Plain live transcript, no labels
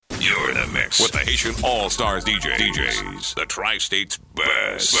mix with the Haitian All-Stars DJs. The Tri-State's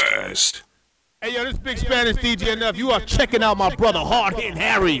best. Hey, yo, this big Spanish DJ enough. You are checking out my brother, Hard Hitting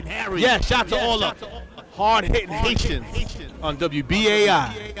Harry. Yeah, shout to all the Hard Hitting Haitians on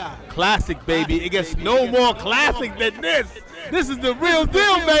WBAI. Classic, baby. It gets no more classic than this. This is the real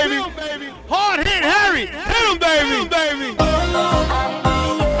deal, baby. Hard Hitting Harry. Hit him, baby.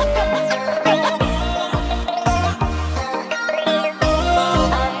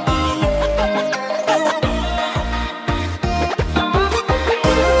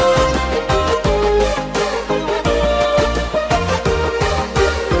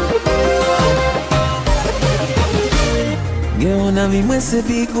 Mon ami, moi c'est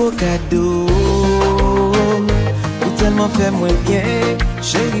plus gros cadeau. Ou tellement fait moi bien,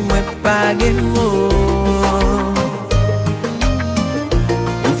 chérie, moi pas de mots.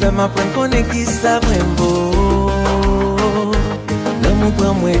 Ou fait m'apprendre qu'on est qui ça vraiment. L'amour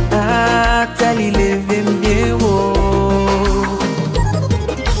pour moi à t'ali lever bien haut.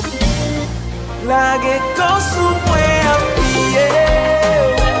 La gueule sous moi à pied.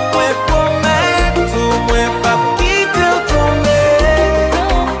 Moi promets tout, moi pas.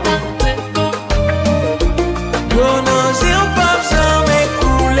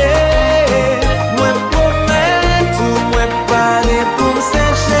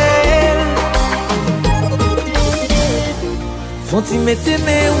 Font-ils mettre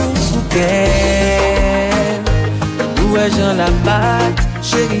mes ou sous terre? Où est Jean la batte?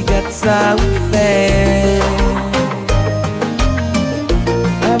 Chérie, gâte ça ou fait?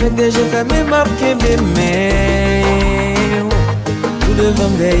 Avec des jeux fermés, m'a pris mes mains. Tout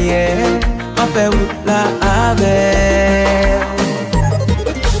devant derrière, en fait route là avec.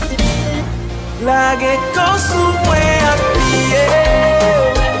 La gueule sous moi à pied.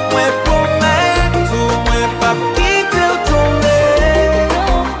 Moi promets tout, moi pas quitter ou tomber.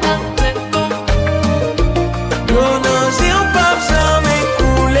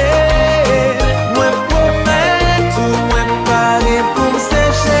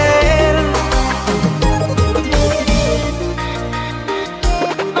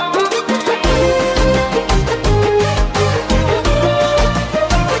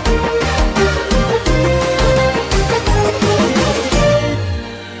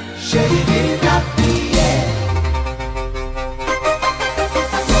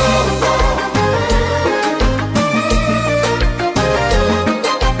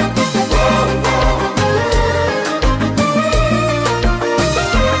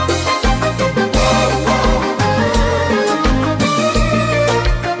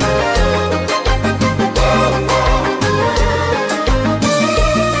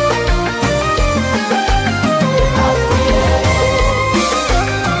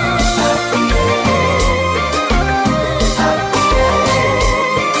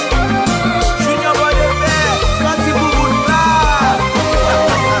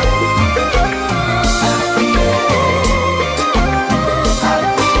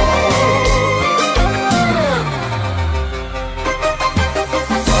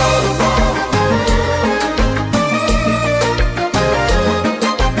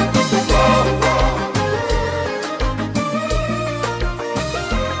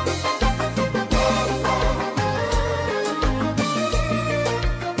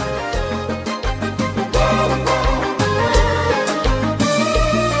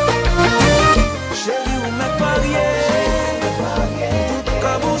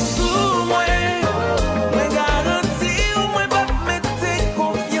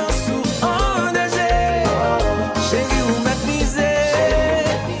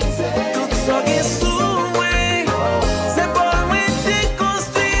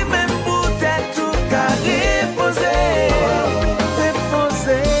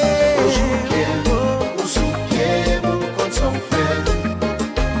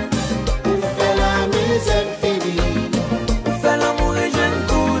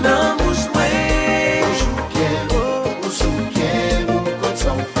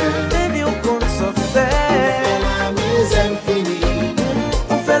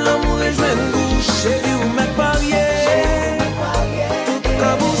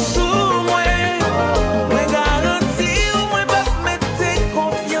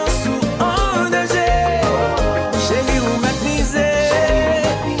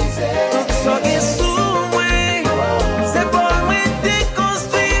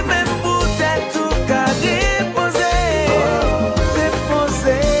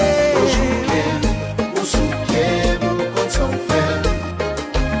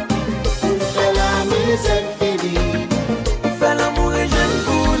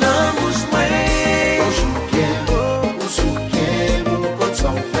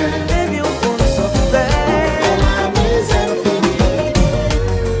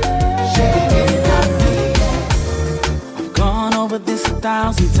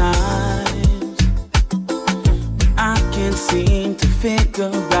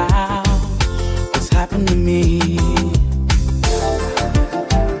 figure out what's happened to me.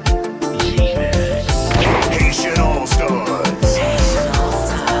 Haitian All-Stars.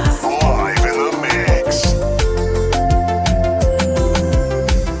 Live in the mix.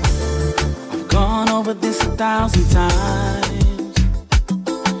 I've gone over this 1,000 times,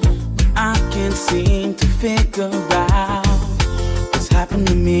 but I can't seem to figure out what's happened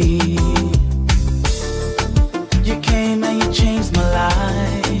to me. You came and you changed my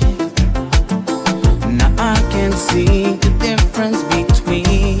life. Now I can see the difference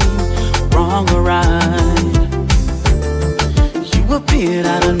between wrong or right. You appeared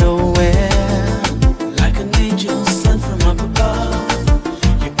out of nowhere, like an angel sent from up above.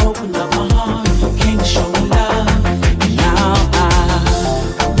 You opened up my heart, came to show me love. Now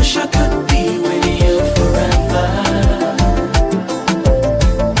I wish I could be with you forever.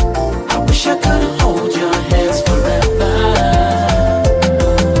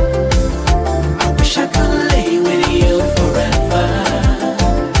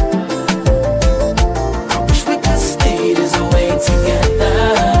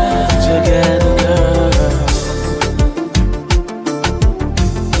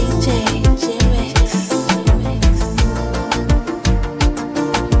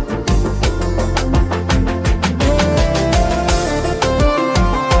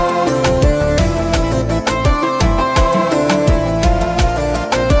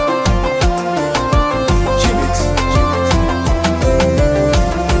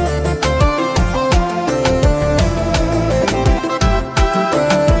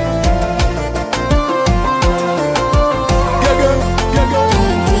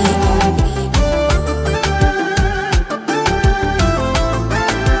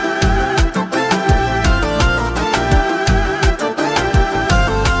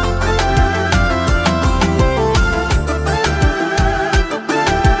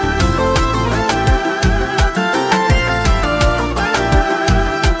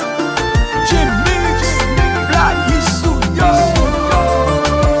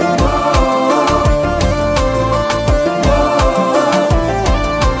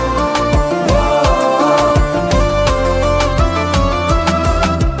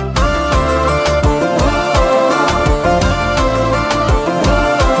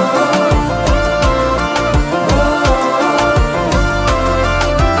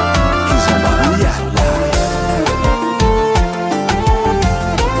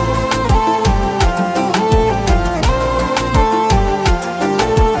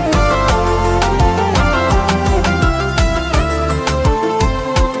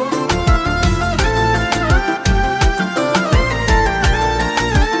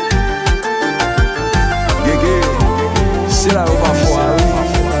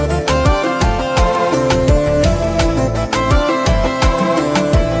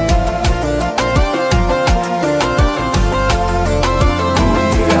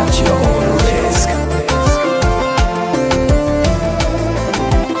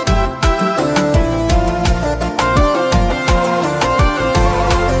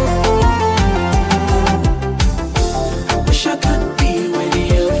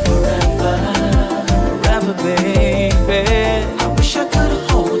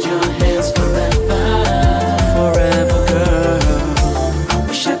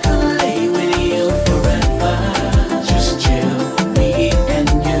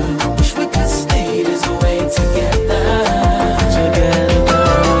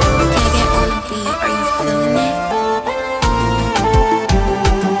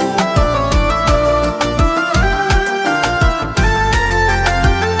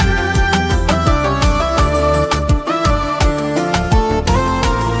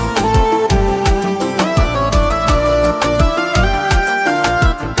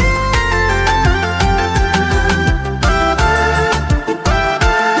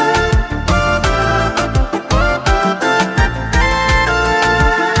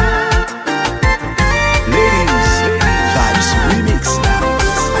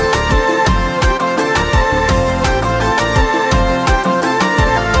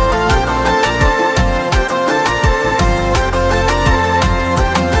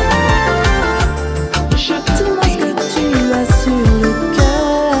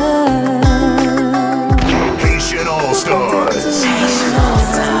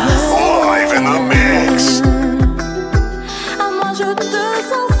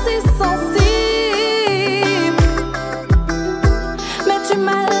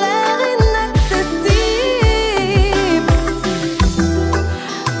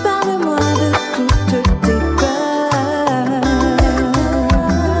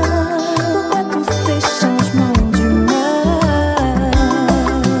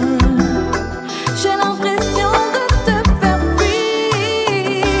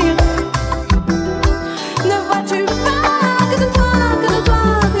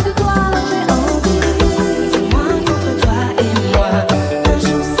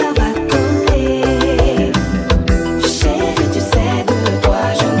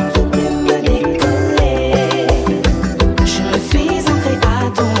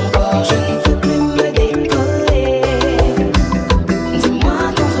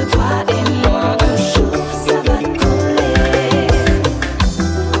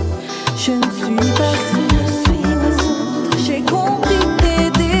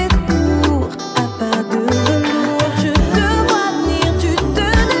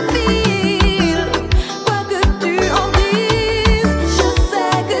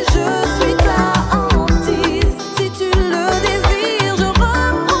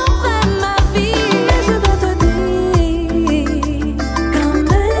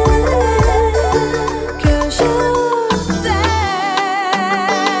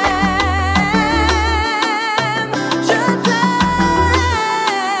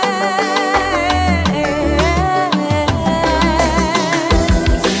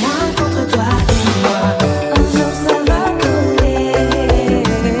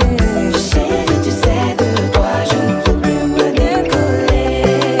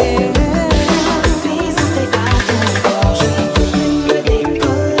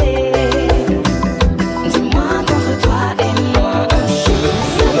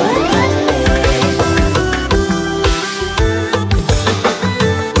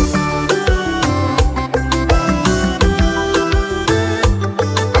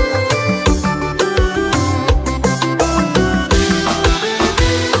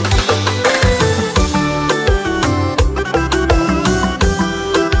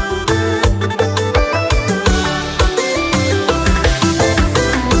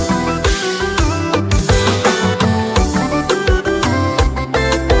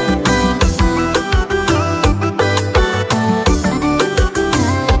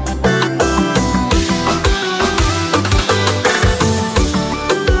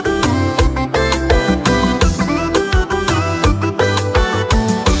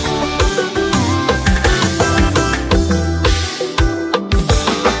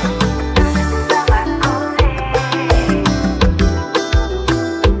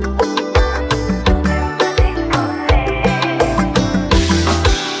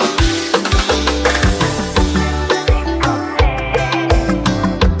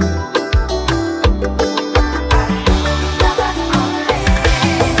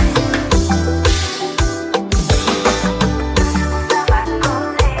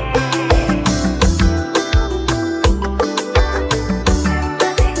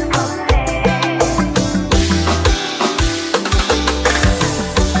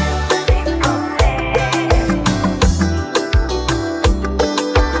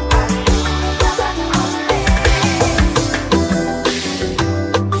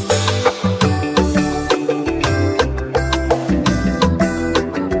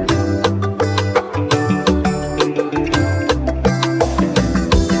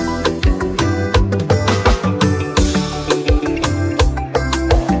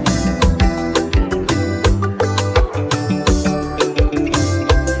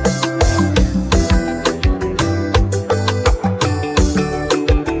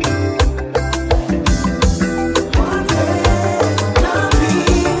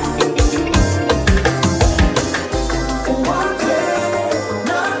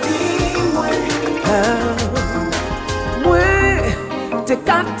 te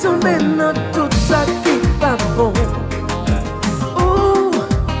ka tombe nan tout sa ki pa bon. Ou,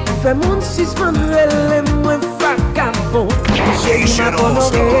 fè moun sisman rele mwen fakabon. Chéri ma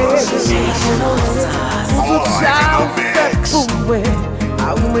bonore, tout sa ou fè pou mwen,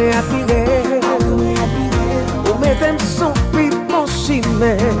 a ou mwen apire, ou mwen tem son pi bon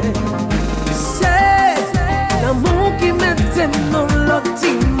chimè. Se, l'amour qui mette dans l'autre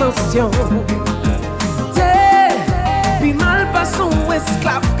dimension. Puis mal pas son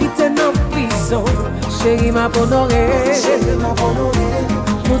esclave qui t'est en prison. Chérie m'a honoré,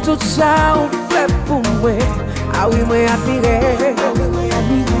 pour tout ça on fait pour moi. Ah oui, moi admiré,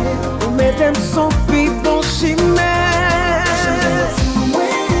 ou mettez son plus bon chimère.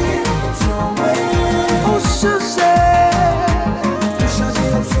 On change.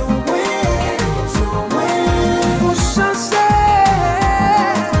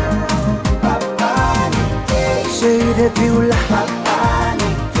 Depuis où là,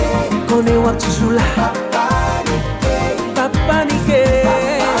 qu'on est wap toujours là, pas paniquer,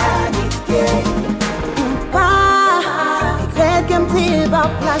 pas fait comme t'es pas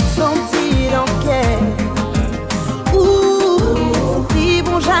place son petit enquête. Ouh, petit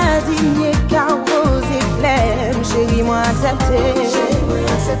bon jardinier carrosé flemme, chérie moi accepté,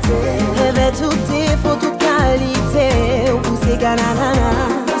 rêve tout défaut, toute qualité, ou c'est gananana,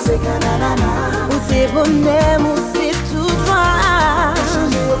 ou c'est bonheur, ou c'est tout droit.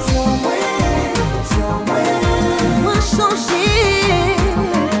 Moi changer,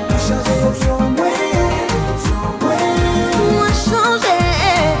 moi changer.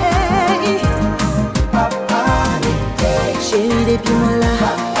 Chérie depuis moi là,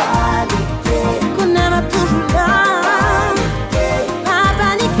 qu'on aime toujours là. Pas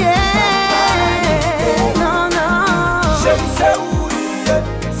paniquer, non non. Chérie c'est où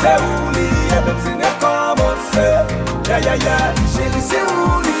lié, même si n'est commencé. Ya ya ya, chérie c'est où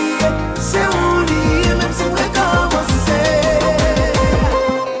lié, même si n'est commencé.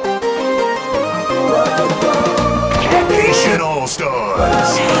 Nation All Stars.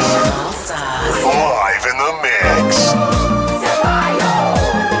 Live in the mix.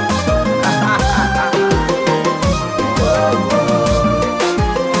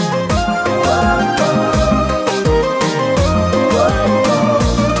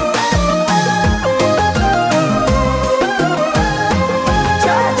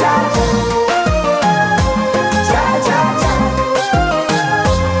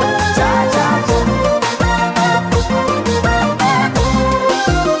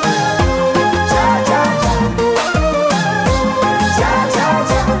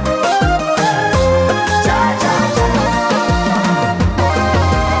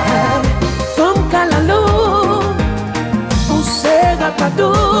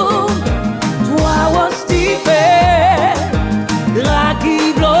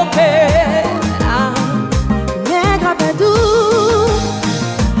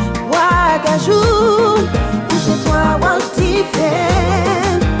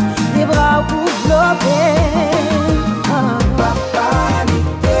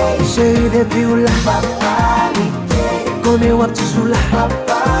 Depuis où là, qu'on est wap toujours là,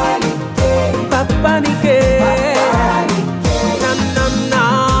 pas paniquer, non non non.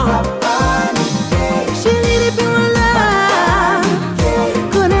 Chérie depuis moi là,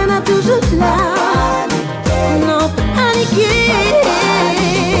 qu'on est toujours là. Non pas paniquer,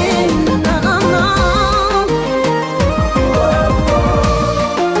 non non non.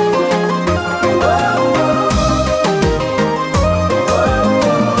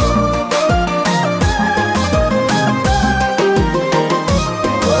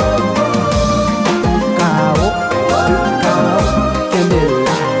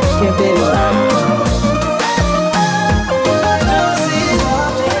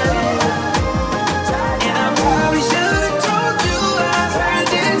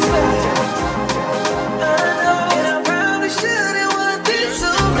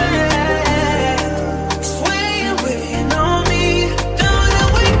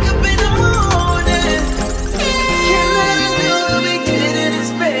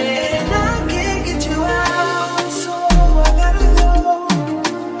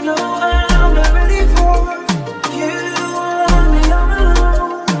 No, I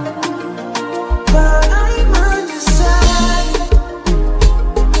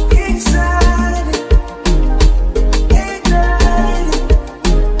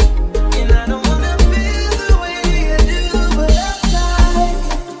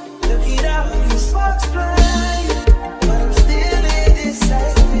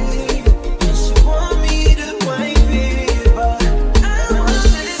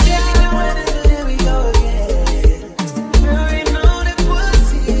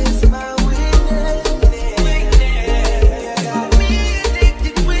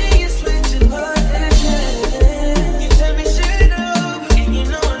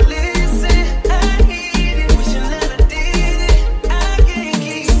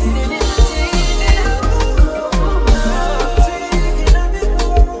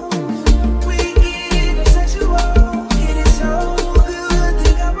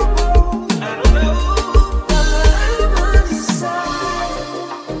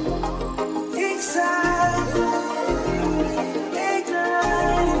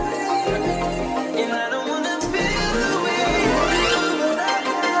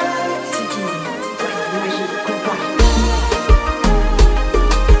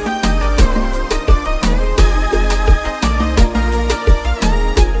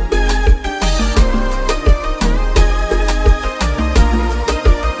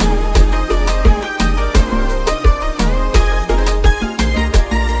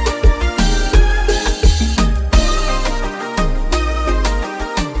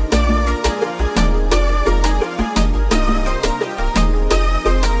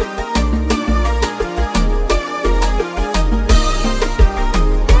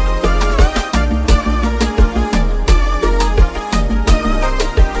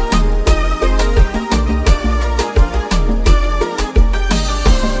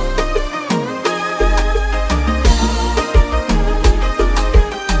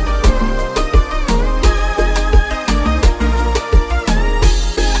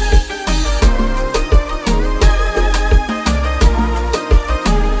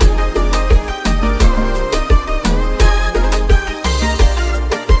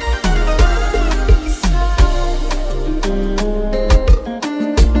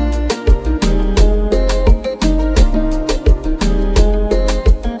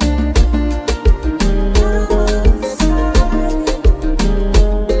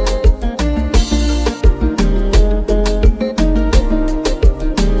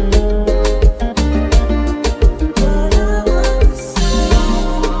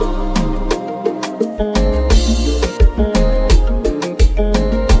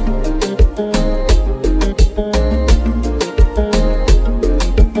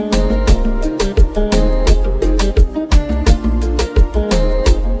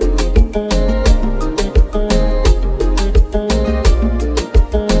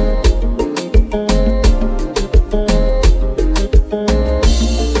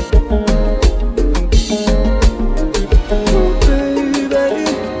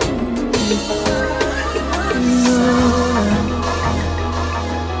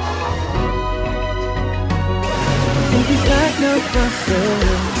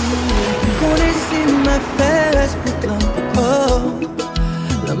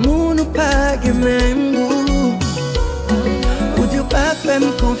l'amour nous pas le même goût. Ou Dieu pas fait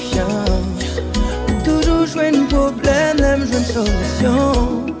confiance. Toujours jouer un problème, même jouer une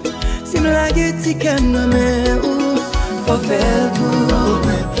solution. Si me la guetti qu'elle ne met où, faut faire tout.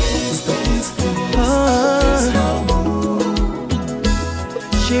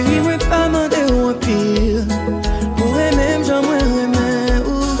 Chérie, moi pas demander ou un pire. Pour même j'en moi remets où.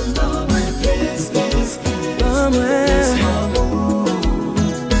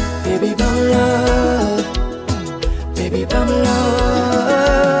 Baby, bum love. Baby, bum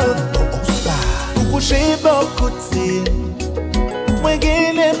love. Pour coucher bon côté, moi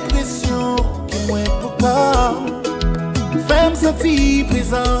j'ai l'impression que moi pour pas faire me sentir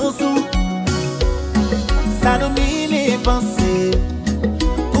présence ou ça domine les pensées.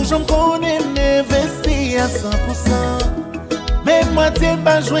 Pour j'en connais m'investir à 100%. Mais moi t'es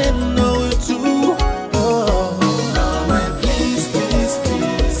pas joué nos retours.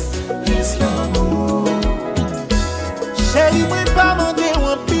 Chérie, moi pas mandé ou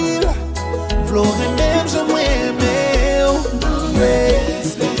un pile. Flore même je m'aimais.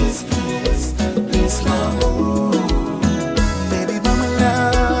 Please, l'amour. Baby, by my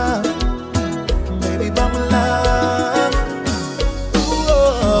love. Baby, by my love. Ooh,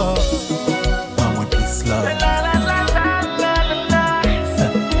 oh. Mama, please, love. La la la la la la la.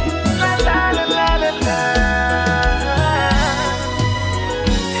 La la la la la la.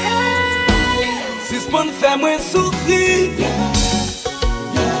 Si ce monde fait moins souffrir,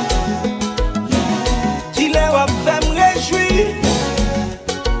 qu'il est à faire me réjouir.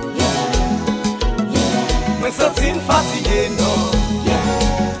 Moi sentir fatigué non.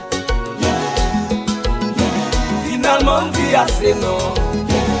 Finalement dit assez non.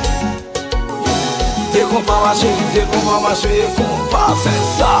 Dès qu'on va marcher, qu'on va faire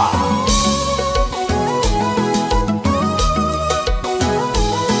ça.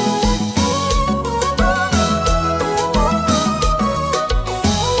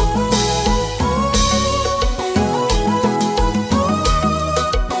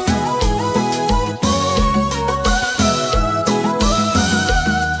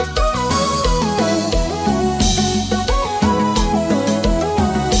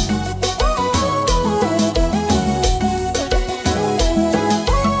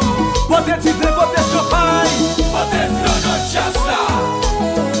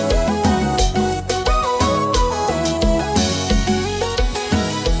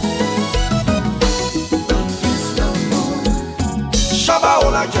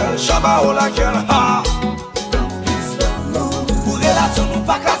 Chaba ou la gueule, ha. Pour relation nous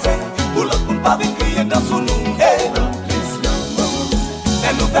pas casser, pour l'autre nous pas crier dans son nous, hey.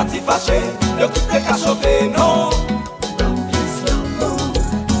 Mais nous fait fâcher, le coup de cachoter, non.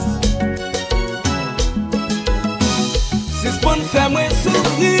 Si ce bon fait moi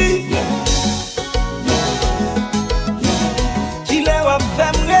souffrir, qu'il est à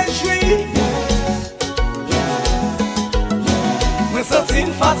faire me réjouir. Moi sentir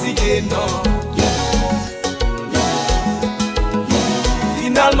fatigué non.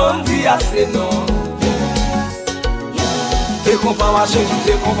 Finalement dit assez non. Dès qu'on va marcher,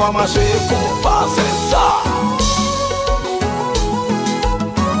 qu'on va faire ça.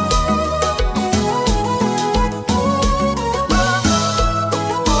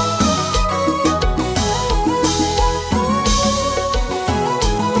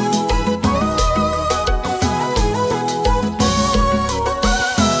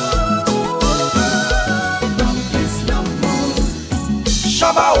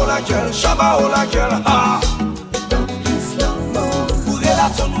 Chaba ou la gueule, ha. Pour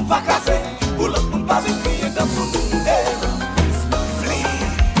relation nous pas casser, pour l'autre nous pas crier dans son nous, hey.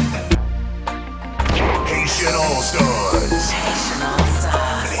 Haitian All Stars.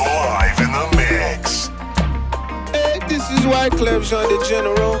 Live in the mix. Hey, this is Wyclef Jean the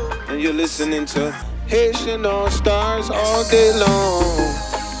General, and you're listening to Haitian All Stars all day long.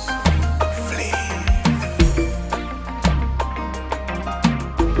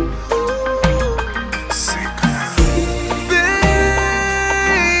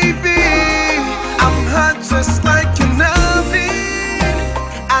 Just like you're loving,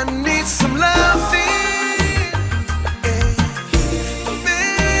 I need some loving,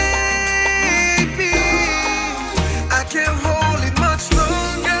 baby. I can't hold it much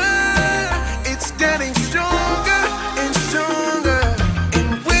longer. It's getting stronger and stronger.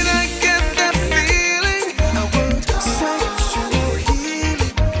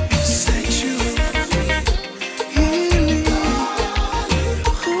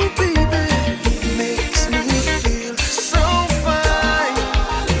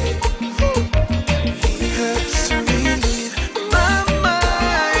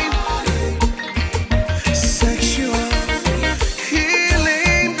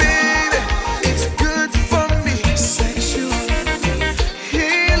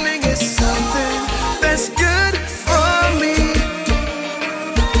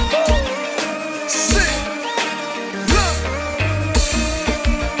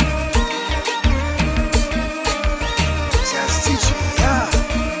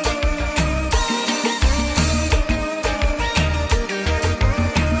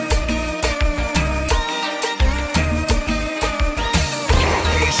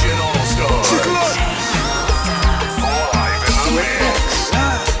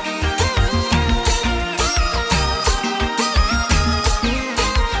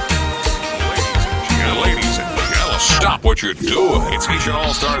 what you're doing. It's Haitian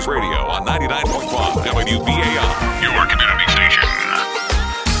All Stars Radio on 99.5 WBAI, your community station.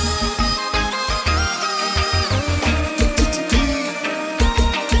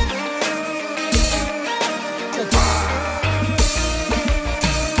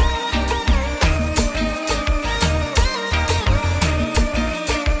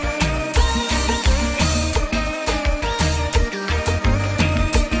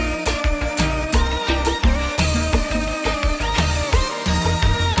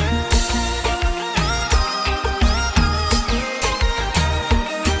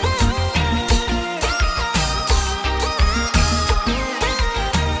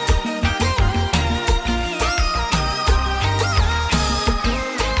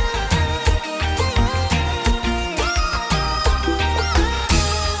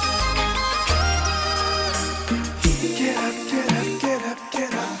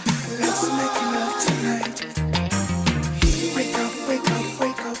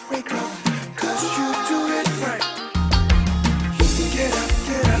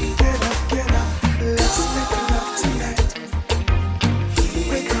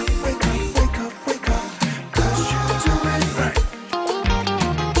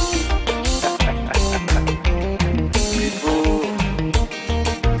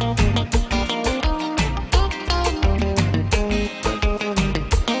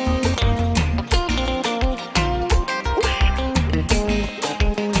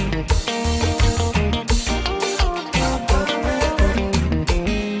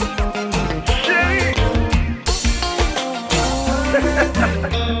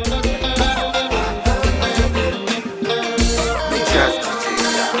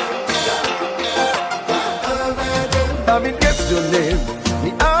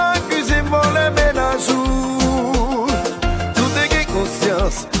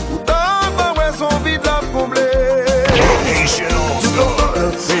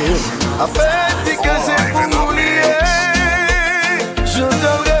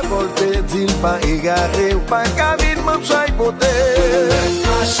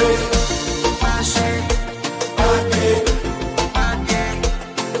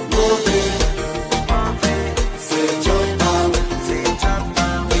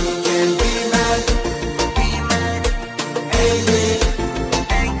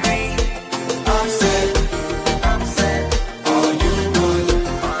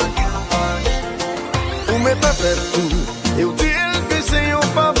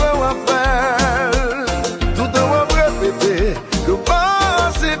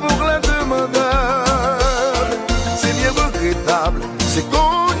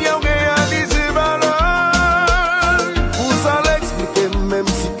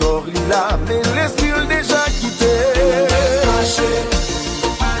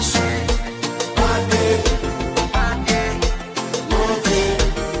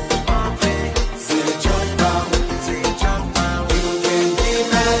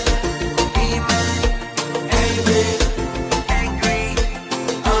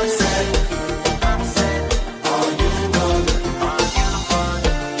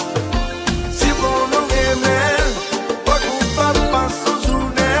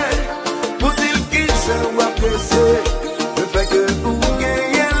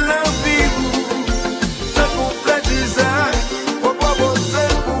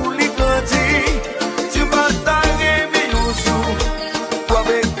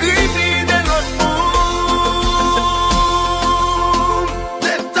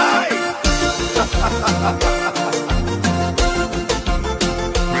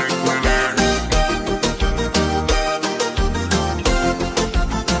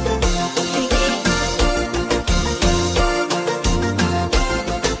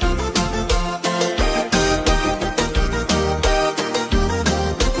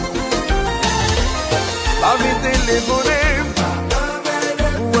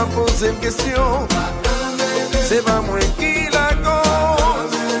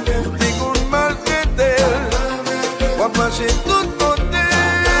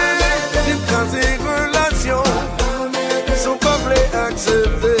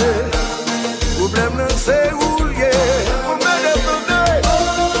 Say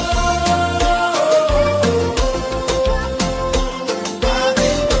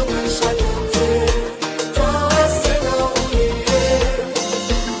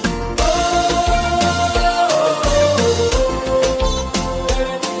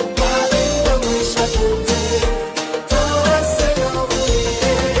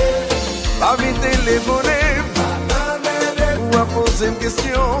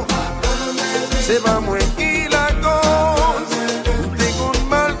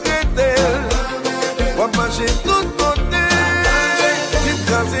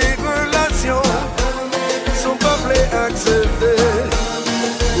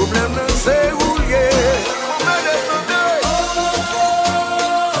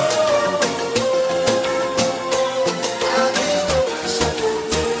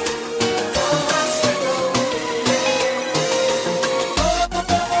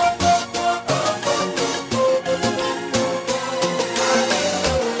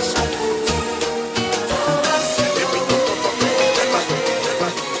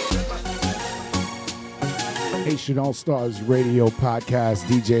Haitian All Stars Radio Podcast.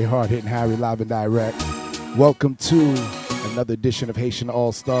 DJ Hard Hitting Harry live and direct. Welcome to another edition of Haitian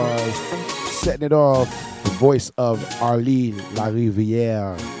All Stars. Setting it off, the voice of Arlie La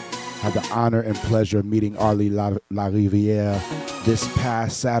Riviere. Had the honor and pleasure of meeting Arlie La Riviere this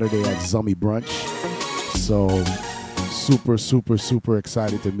past Saturday at Zummy Brunch. So super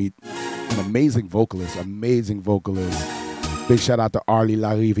excited to meet an amazing vocalist. Big shout out to Arlie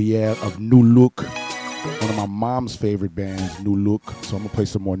La Riviere of New Look, one of my mom's favorite bands, New Look. So I'm gonna play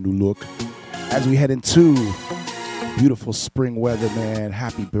some more New Look as we head into beautiful spring weather, man.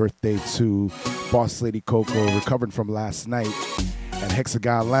 Happy birthday to Boss Lady Coco, recovering from last night at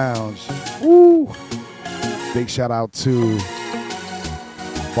Hexagon Lounge. Woo! Big shout out to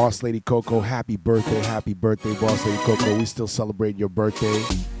Boss Lady Coco. Happy birthday, Boss Lady Coco. We still celebrate your birthday.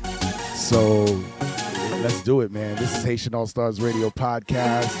 So let's do it, man. This is Haitian All Stars Radio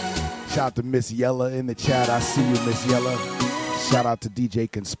Podcast. Shout out to Miss Yella in the chat. I see you, Miss Yella. Shout out to DJ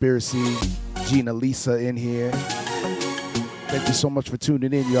Conspiracy, Gina Lisa in here. Thank you so much for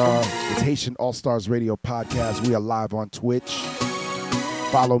tuning in, y'all. It's Haitian All Stars Radio Podcast. We are live on Twitch.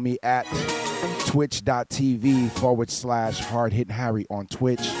 Follow me at twitch.tv/Hard Hitting Harry on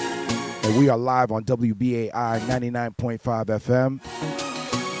Twitch. And we are live on WBAI 99.5 FM.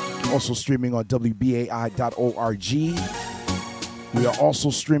 Also streaming on WBAI.org. We are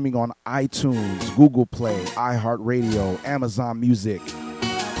also streaming on iTunes, Google Play, iHeartRadio, Amazon Music,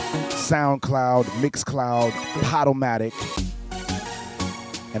 SoundCloud, Mixcloud, Podomatic,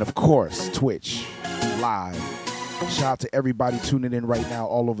 and of course, Twitch live. Shout out to everybody tuning in right now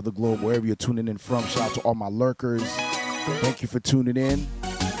all over the globe, wherever you're tuning in from. Shout out to all my lurkers. Thank you for tuning in.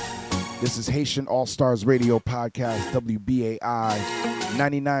 This is Haitian All Stars Radio Podcast, WBAI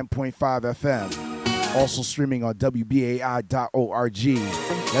 99.5 FM. Also streaming on WBAI.org.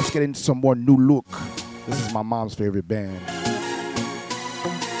 Let's get into some more New Look. This is my mom's favorite band.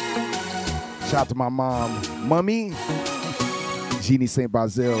 Shout out to my mom, Mummy, Jeannie St.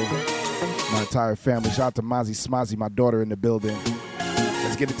 Basil, my entire family. Shout out to Mazi Smazi, my daughter in the building.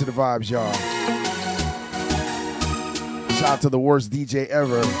 Let's get into the vibes, y'all. Shout out to the worst DJ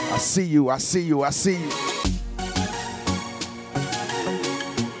ever. I see you.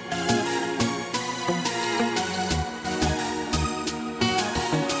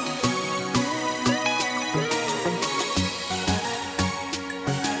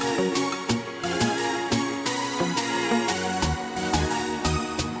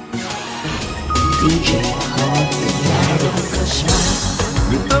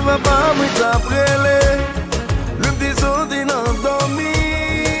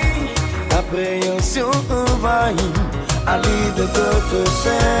 Appréhension envahie à l'idée de te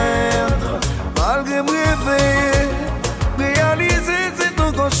perdre. Malgré me réveiller, réaliser c'est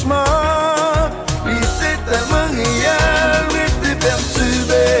ton cauchemar. Il était tellement réel, mais t'es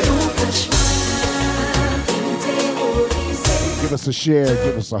perturbé. Give us a share,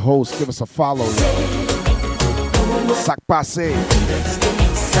 give us a host, give us a follow. Sac passé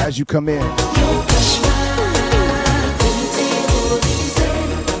as you come in.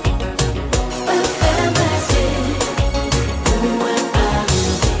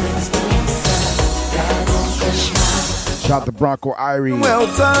 Shout out to Bronco Irie.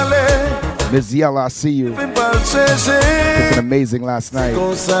 Miss Yella, I see you. It's an amazing last night.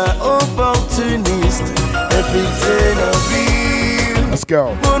 Let's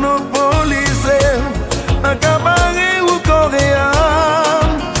go.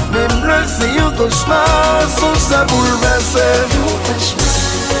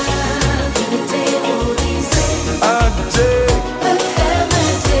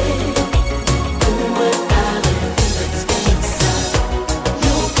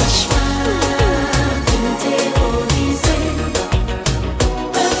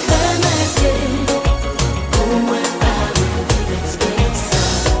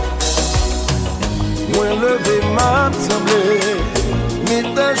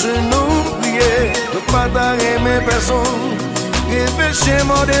 Pas d'arrêt mes personnes, réfléchis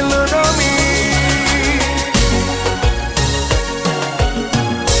mon de l'endormir.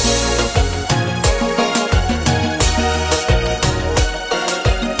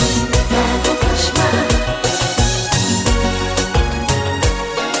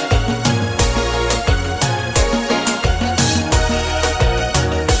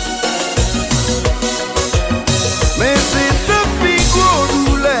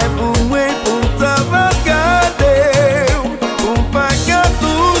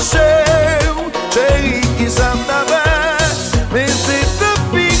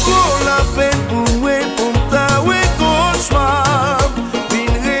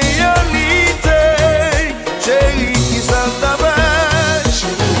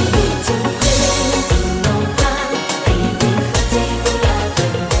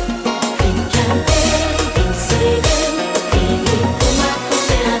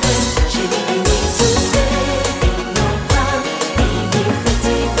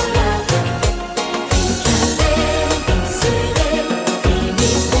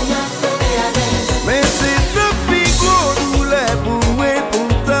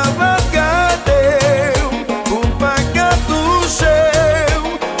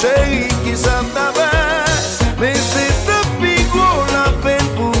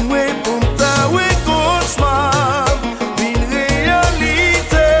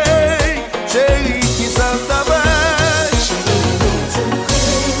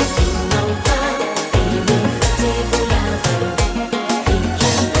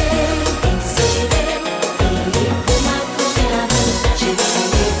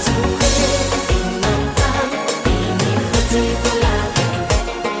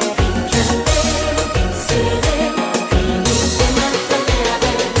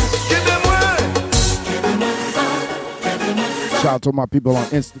 out to all my people on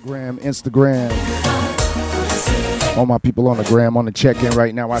Instagram. All my people on the gram, on the check-in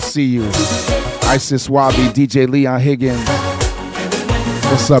right now. I see you. Isis Wabi, DJ Leon Higgins.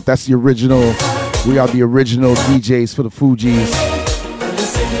 What's up? That's the original. We are the original DJs for the Fugees.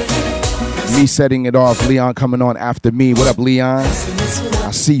 Me setting it off. Leon coming on after me. What up, Leon?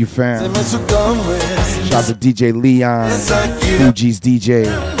 I see you, fam. Shout out to DJ Leon, Fugees DJ.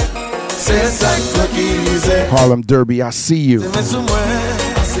 Harlem Derby, I see you.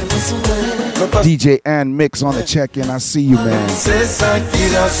 DJ and Mix on the check-in, I see you, man.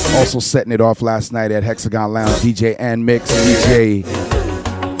 Also setting it off last night at Hexagon Lounge, DJ and Mix, DJ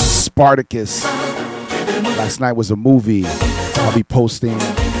Spartacus. Last night was a movie. I'll be posting.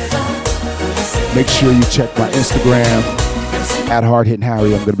 Make sure you check my Instagram at Hard Hitting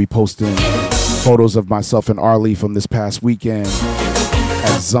Harry. I'm going to be posting photos of myself and Arlie from this past weekend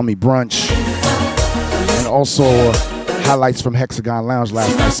at Zummy Brunch, and also highlights from Hexagon Lounge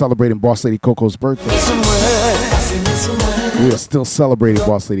last night celebrating Boss Lady Coco's birthday. We are still celebrating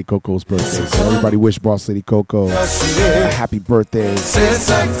Boss Lady Coco's birthday, so everybody wish Boss Lady Coco a happy birthday.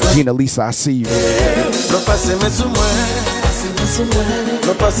 Gina Lisa, I see you.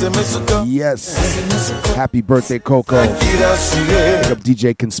 Yes, happy birthday, Coco. Pick up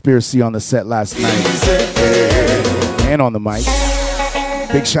DJ Conspiracy on the set last night and on the mic.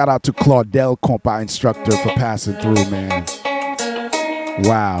 Big shout out to Claudel, compa instructor, for passing through, man.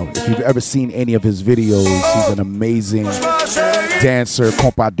 Wow, if you've ever seen any of his videos, he's an amazing dancer,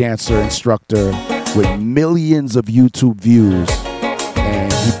 compa dancer, instructor with millions of YouTube views.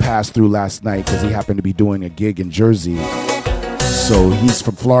 And he passed through last night because he happened to be doing a gig in Jersey. So he's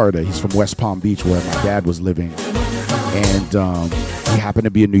from Florida. He's from West Palm Beach, where my dad was living. And he happened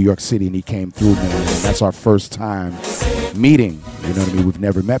to be in New York City, and he came through, man. And that's our first time meeting. You know what I mean? We've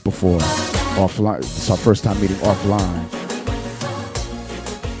never met before offline. It's our first time meeting offline.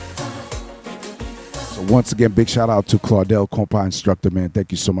 So once again, big shout out to Claudel, compa instructor, man.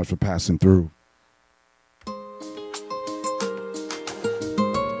 Thank you so much for passing through.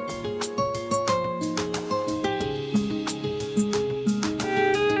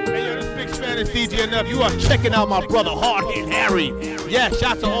 DJ Enough, you are checking out my brother Hard Hitting Harry. Yeah,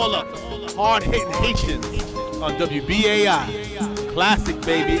 shout to all the Hard Hitting Haitians on WBAI. Classic,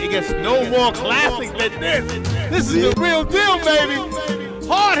 baby. It gets no more classic than this. This is the real deal, baby.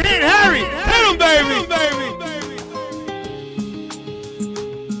 Hard Hitting Harry. Hit him, baby.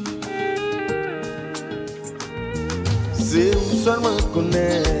 C'est où seulement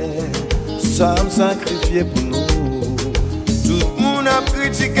connaît, ça me sacrifié pour nous. Tout le monde a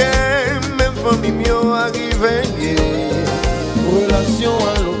critiqué. Famille mieux arrivé, relation à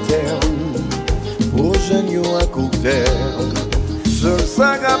long terme, projet à court terme. Seul ça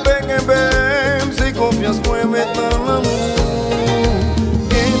qu'a bien c'est confiance moi maintenant l'amour.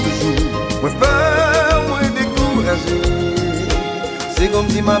 Et toujours, moi peur, moi découragé. C'est comme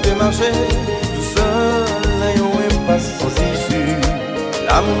si ma vie marchait tout seul, n'ayant pas sans issue.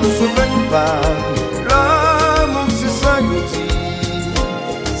 L'amour ne se fait pas, l'amour c'est ça que dit.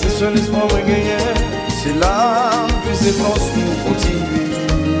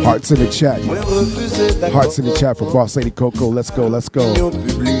 Hearts in the chat. Hearts in the chat for Boss Lady Coco. Let's go, let's go.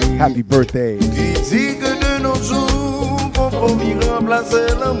 Happy birthday.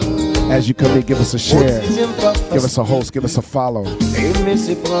 As you come in, give us a share. Give us a host, give us a follow.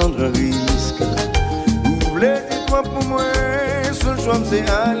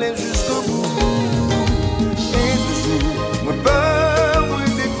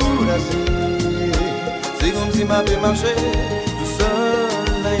 C'est comme si ma vie marchait tout seul,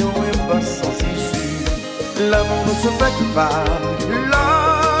 n'ayant pas sans issue. L'amour ne se fait pas,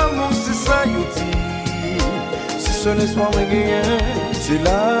 l'amour c'est ça, you dit. Si ce l'espoir me gagne, c'est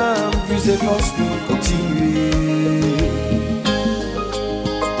l'âme plus efforce pour continuer.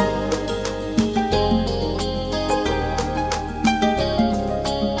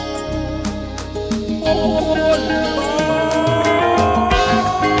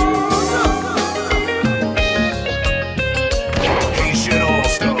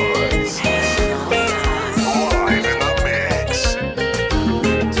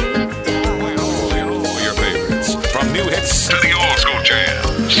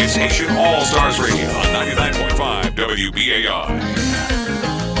 It's Haitian All Stars Radio on 99.5 WBAI.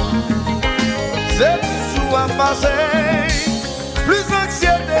 C'est toujours à passer, plus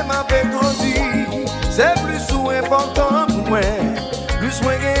anxiété m'a fait grandir. C'est plus important pour moi, plus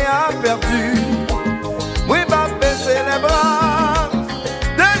moi qui a perdu. Moi pas baisser les bras,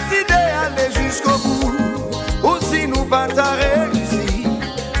 décider aller jusqu'au bout. Aussi nous pas réussi,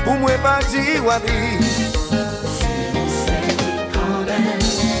 pour moi pas dire wadi.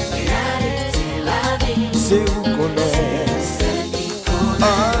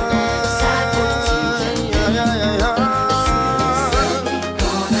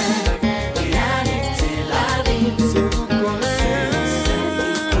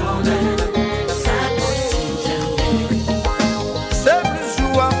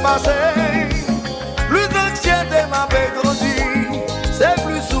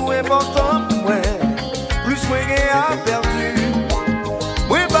 important pour moi. Plus moi j'ai à perdu.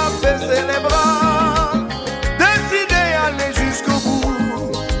 Moi pas baisser les bras. Décider aller jusqu'au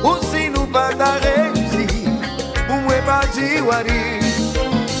bout. Ou si nous pas réussi. Pour moi pas dire wari.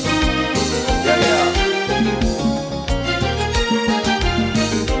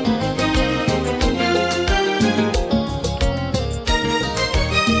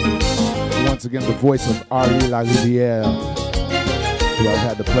 Once again, the voice of Ari La Riviere, who I've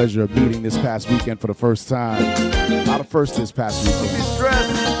had the pleasure of meeting this past weekend for the first time. Not a first this past weekend.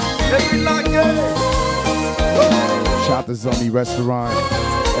 Shout to Zombie Restaurant.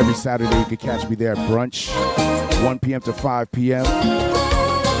 Every Saturday you can catch me there at brunch, 1 p.m. to 5 p.m.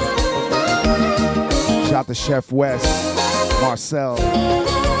 Shout to Chef West, Marcel,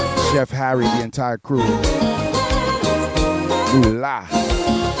 Chef Harry, the entire crew. Ooh la.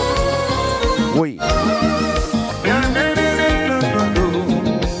 Oui.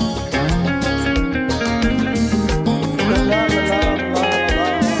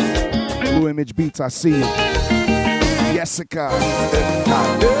 Blue Image Beats, I see you. Jessica.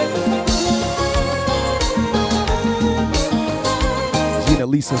 Gina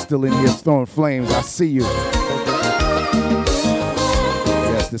Lisa still in here throwing flames. I see you.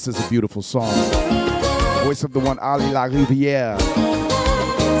 Yes, this is a beautiful song. Voice of the one Ali La Riviere.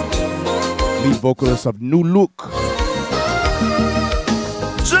 Lead vocalist of New Look.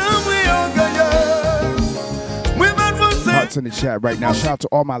 Hearts in the chat right now. Shout out to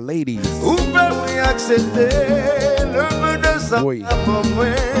all my ladies. Boy.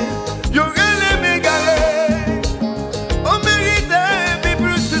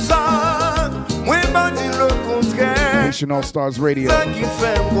 Nation All Stars Radio.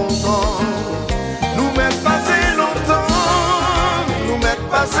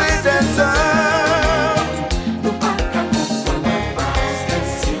 Passer des heures. Nous pas qu'à comprendre des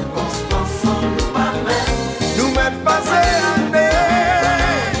circonstances sans nous pas même. Nous mettre passer années,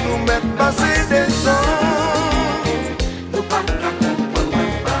 nous mettre passer des ans. Nous pas qu'à comprendre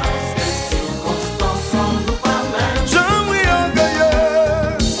des circonstances sans nous pas même. J'en prie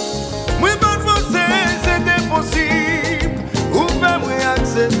orgueilleux, moi pas penser c'était possible. Ou pas moi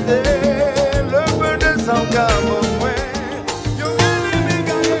accepter le peu de sang qu'à moi.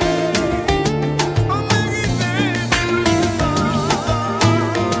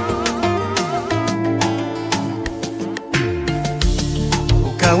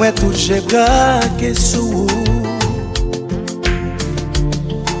 Ouais, tout j'ai braqué sous.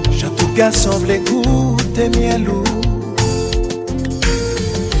 J'ai tout cas semblé goûter miel ou.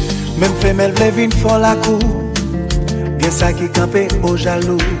 Même fait mêle v'levin fort la cour. Bien ça qui campé au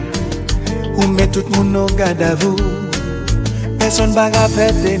jaloux. Ou met tout le monde au garde à vous. Personne va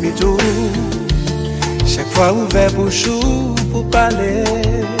faire demi-tour. Chaque fois ouvert bouchou pour parler.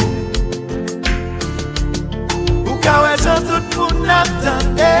 Ouais, j'en tout le monde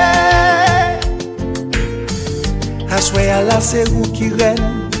attendait. Assoyez à la c'est vous qui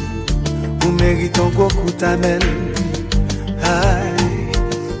règne. Vous méritez un gros coup t'amène.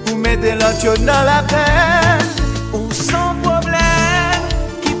 Vous mettez l'autre dans la peine. Ou sans problème,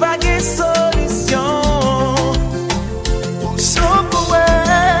 qui va de solution. Ou sans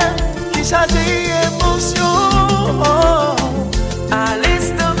problème, qui change d'émotion. À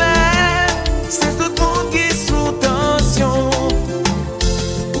l'instant même, c'est tout le monde qui sous tension.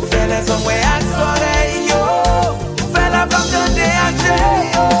 Vous faites les hommes à soleil, yo. Vous faites la femme de DH,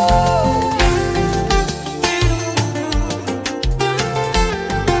 yo.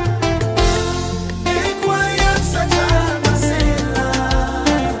 Incroyable, ça va passer là.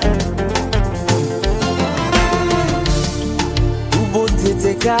 Où beauté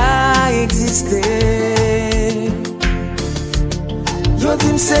t'es qu'à exister. Yo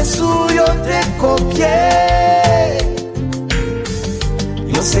dis c'est sous yo te copié.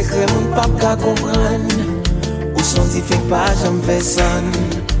 Yo secret moun pa ka comprendre. Ou scientifique pas j'aime fait son.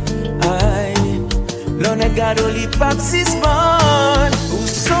 Aïe, l'on est gado li pa suspend. Ou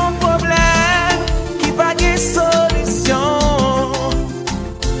son problème qui pa gen solution.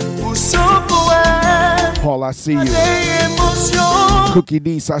 Ou son poème. Paul, I see you. Cookie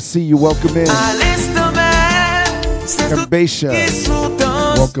Dees, I see you. Welcome in. Kambesha,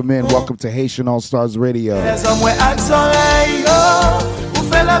 welcome in. Welcome to Haitian All Stars Radio.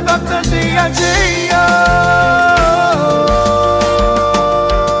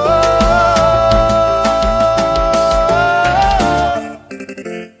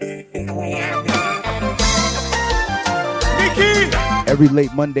 Every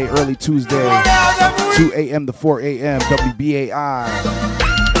late Monday, early Tuesday, 2 a.m. to 4 a.m. WBAI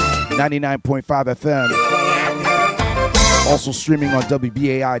 99.5 FM. Also streaming on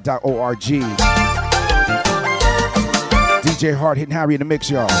WBAI.org. DJ Hard Hitting Harry in the mix,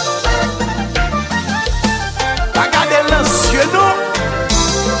 y'all. Regardez l'ancien nom.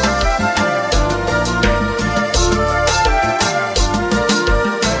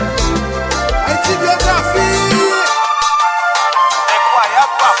 Haïti biographie.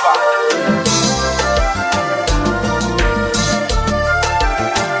 Incroyable, papa.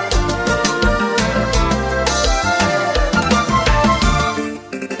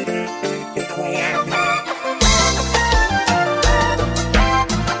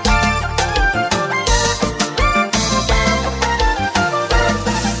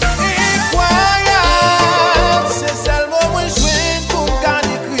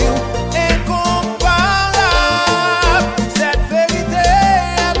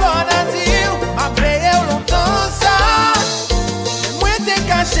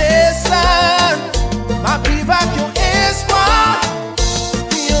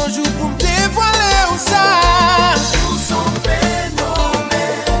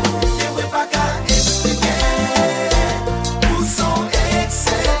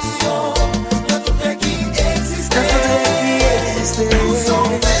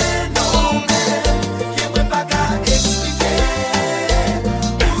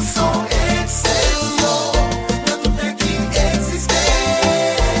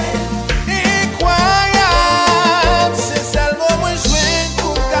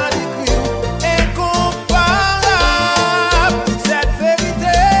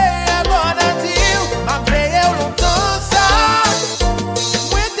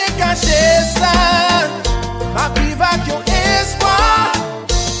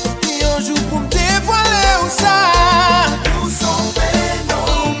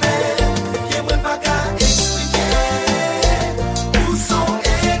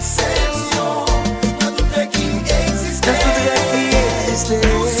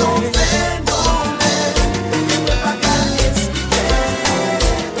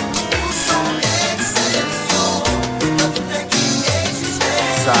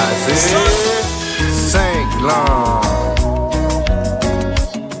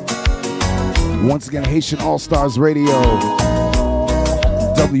 Once again, Haitian All Stars Radio,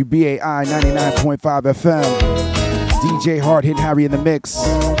 WBAI 99.5 FM, DJ Hard Hitting Harry in the mix.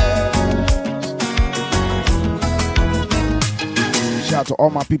 Shout out to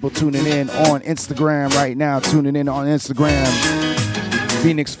all my people tuning in on Instagram right now, tuning in on Instagram.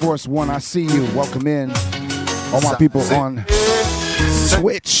 Phoenix Force One, I see you. Welcome in. All my people on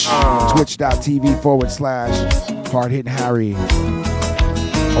Twitch, twitch.tv/Hard Hitting Harry.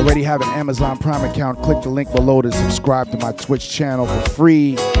 Already have an Amazon Prime account. Click the link below to subscribe to my Twitch channel for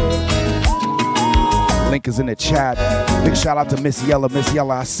free. Link is in the chat. Big shout out to Miss Yella. Miss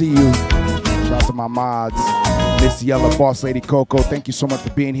Yella, I see you. Shout out to my mods. Miss Yella, Boss Lady Coco. Thank you so much for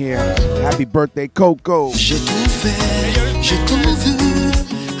being here. Happy birthday, Coco. J'ai tout fait, j'ai tout vu,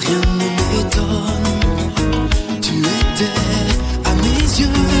 rien ne m'étonne. Tu étais à mes yeux,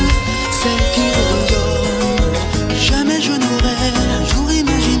 celle qui rayonne. Jamais je n'aurais un jour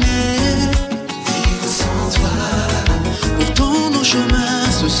imaginé vivre sans toi. Pourtant nos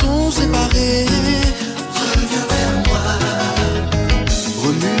chemins se sont séparés. Reviens vers moi,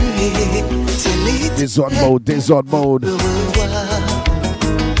 remuer, c'est l'été. Desert mode.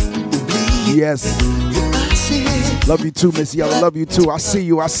 Yes. Love you too, Miss Yella. Love you too. I see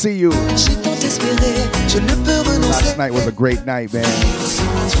you. Last night was a great night, man.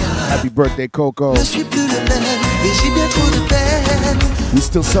 Happy birthday, Coco. We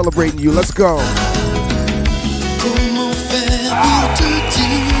still celebrating you. Let's go.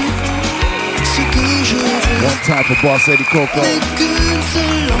 One time for Boss Lady Coco.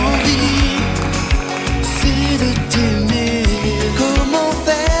 Comment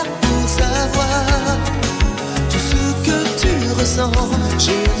faire pour savoir tout ce que tu ressens?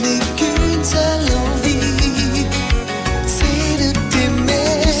 Je n'ai qu'une seule envie, c'est de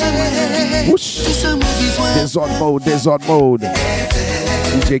t'aimer. Tout ça mon besoin. Desert mode.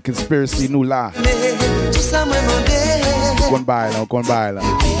 DJ Conspiracy nous là. Tout ça moi demandé. Qu'on baille là.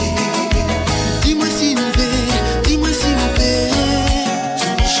 Dis-moi si on fait, dis-moi si on fait.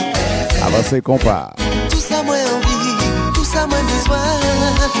 Avancez compas. Tout ça moi envie, tout ça moi besoin.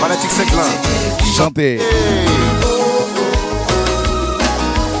 Fanatique 5 là. Chantez.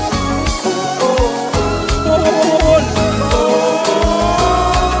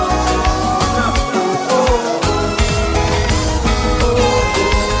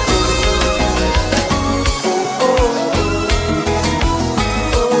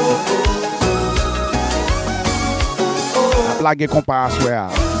 Blague compas, I swear.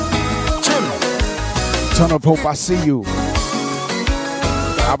 Ton of Hope, I see you.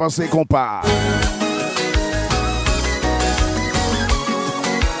 Avancez, compa.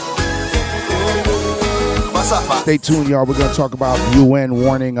 Stay tuned, y'all. We're going to talk about UN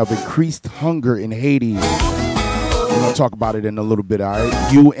warning of increased hunger in Haiti. We're going to talk about it in a little bit, all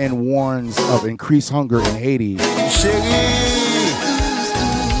right? UN warns of increased hunger in Haiti.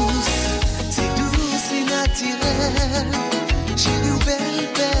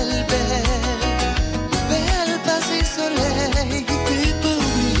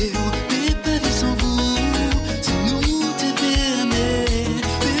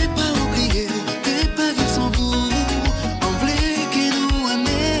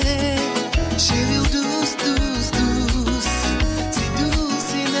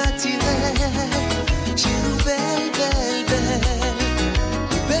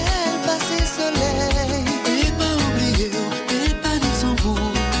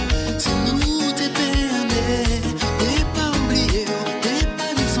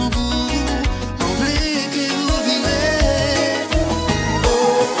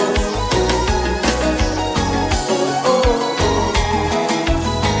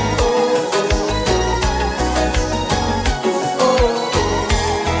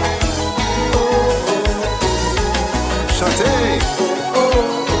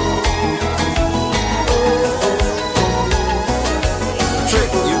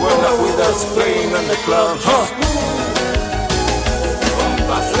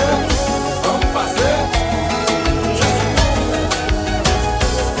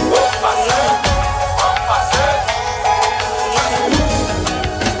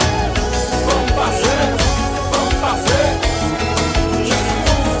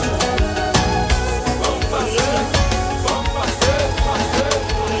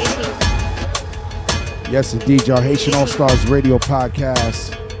 Yes, indeed, y'all. Haitian All Stars Radio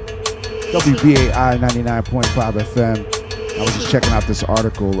Podcast, WBAI 99.5 FM. I was just checking out this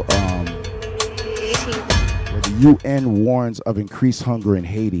article where the UN warns of increased hunger in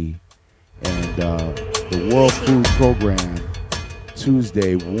Haiti, and the World Food Program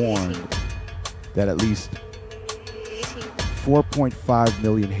Tuesday warned that at least 4.5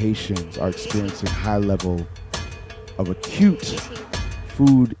 million Haitians are experiencing high level of acute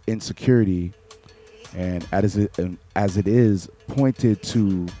food insecurity, and as it is pointed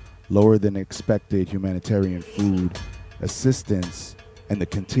to lower than expected humanitarian food assistance and the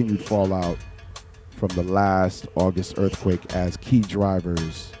continued fallout from the last August earthquake as key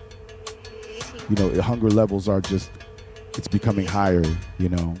drivers. You know, hunger levels are just, it's becoming higher, you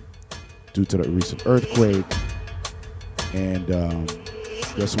know, due to the recent earthquake. And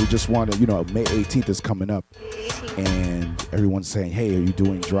so we just want to, you know, May 18th is coming up, and everyone's saying, hey, are you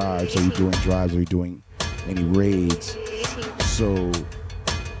doing drives? Are you doing drives? Are you doing any raids? So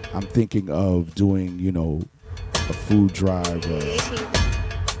I'm thinking of doing, you know, a food drive,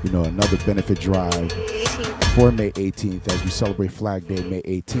 you know, another benefit drive for May 18th as we celebrate Flag Day, May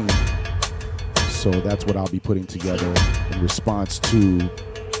 18th. So that's what I'll be putting together in response to,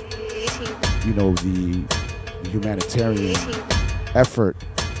 you know, the humanitarian effort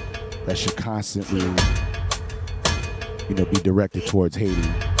that should constantly, you know, be directed towards Haiti,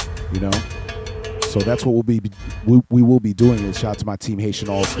 you know. So that's what we will be doing. Is shout out to my team, Haitian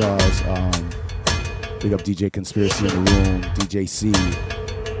All Stars. Big up DJ Conspiracy in the room, DJ C,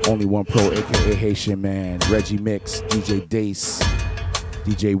 Only One Pro, aka Haitian Man, Reggie Mix, DJ Dace,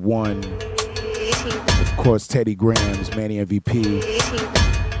 DJ One, of course Teddy Grams, Manny MVP.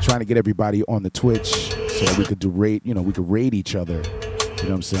 Trying to get everybody on the Twitch so that we could do raid. You know, we could raid each other. You know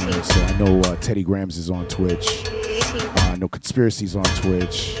what I'm saying? So I know Teddy Grams is on Twitch. I know Conspiracy's on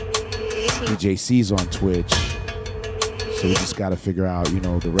Twitch. DJ C's on Twitch. So we just got to figure out, you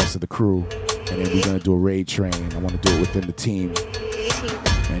know, the rest of the crew. And then we're going to do a raid train. I want to do it within the team.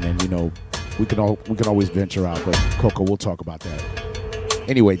 And then, you know, we can always venture out. But Coco, we'll talk about that.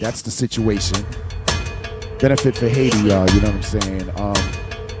 Anyway, that's the situation. Benefit for Haiti, y'all. You know what I'm saying?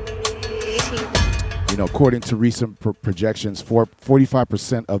 You know, according to recent projections,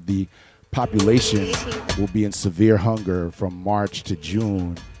 45% of the population will be in severe hunger from March to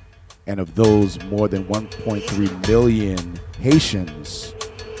June. And of those, more than 1.3 million Haitians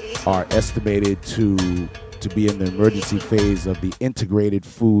are estimated to be in the emergency phase of the Integrated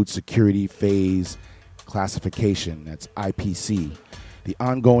Food Security Phase Classification, that's IPC. The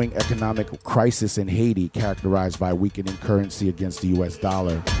ongoing economic crisis in Haiti, characterized by weakening currency against the US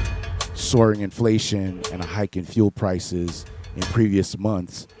dollar, soaring inflation, and a hike in fuel prices in previous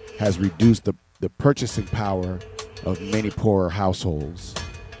months, has reduced the purchasing power of many poorer households,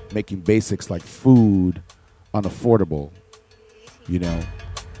 making basics like food unaffordable, you know.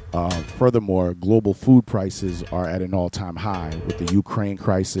 Furthermore, global food prices are at an all-time high, with the Ukraine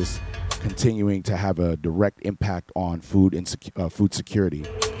crisis continuing to have a direct impact on food security.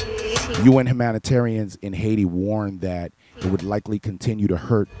 UN humanitarians in Haiti warned that it would likely continue to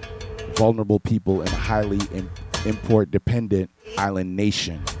hurt vulnerable people in a highly import-dependent island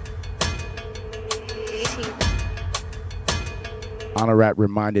nation. Honorat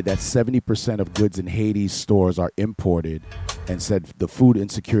reminded that 70% of goods in Haiti's stores are imported and said the food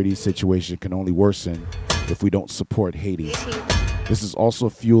insecurity situation can only worsen if we don't support Haiti. This is also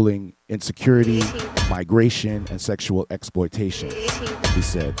fueling insecurity, migration, and sexual exploitation, he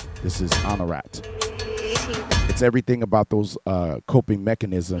said. This is Honorat. It's everything about those coping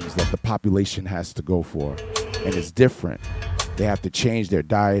mechanisms that the population has to go for, and it's different. They have to change their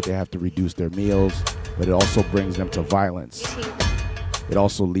diet, they have to reduce their meals, but it also brings them to violence. It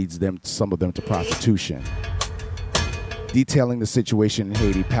also leads some of them to prostitution. Detailing the situation in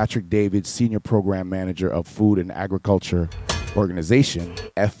Haiti, Patrick David, Senior Program Manager of Food and Agriculture Organization,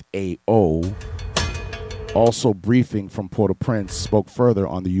 FAO, also briefing from Port-au-Prince, spoke further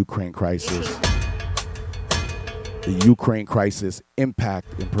on the Ukraine crisis. The Ukraine crisis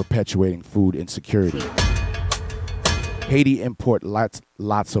impact in perpetuating food insecurity. Haiti import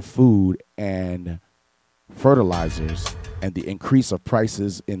lots of food and fertilizers, and the increase of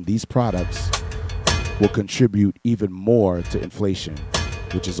prices in these products will contribute even more to inflation,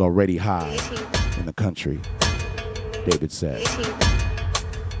 which is already high in the country, David said.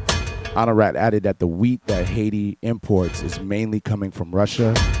 Honorat added that the wheat that Haiti imports is mainly coming from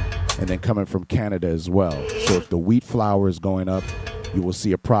Russia and then coming from Canada as well. So if the wheat flour is going up, you will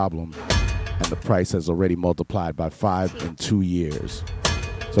see a problem, and the price has already multiplied by 5 in 2 years.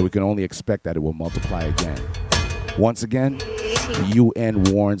 So we can only expect that it will multiply again. Once again, the UN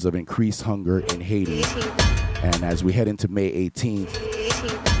warns of increased hunger in Haiti. And as we head into May 18th,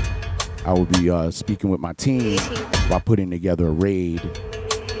 I will be speaking with my team while putting together a raid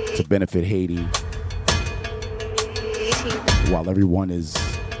to benefit Haiti, while everyone is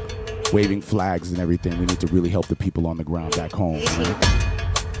waving flags and everything. We need to really help the people on the ground back home. You know?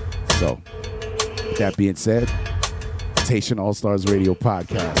 So, with that being said, it's Haitian All-Stars Radio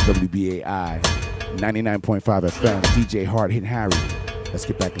Podcast, WBAI 99.5 FM, DJ Hard Hitting Harry. Let's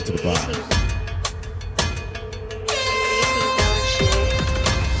get back into the vibes.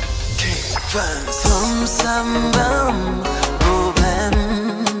 Comme ça me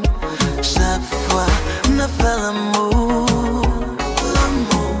problème, chaque fois on fait l'amour,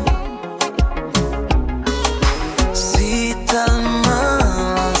 si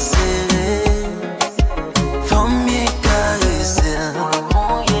tellement serré, faut mieux caresser,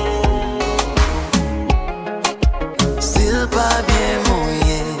 s'il pas bien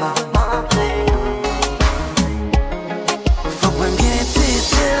mouillé, faut bien t'aider.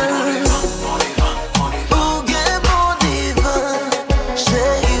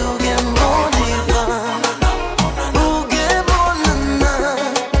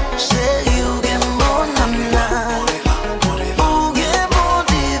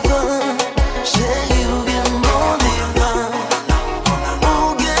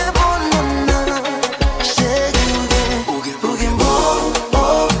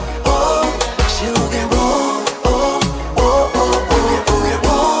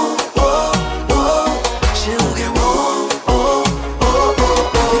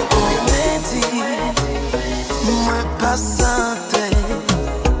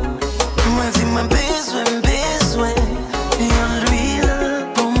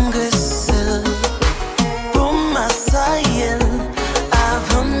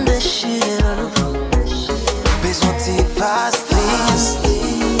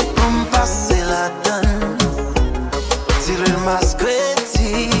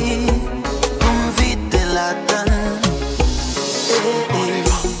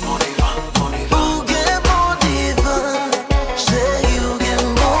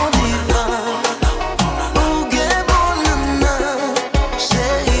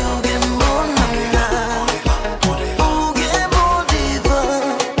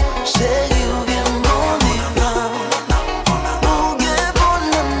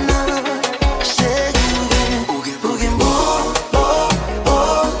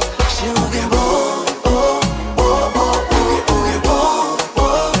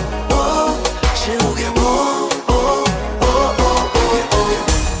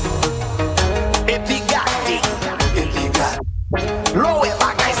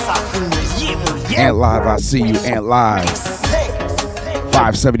 Ant Live, I see you, Ant Live.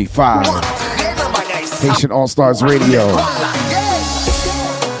 575. Haitian All-Stars Radio.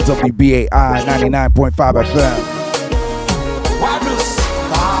 WBAI 99.5 FM.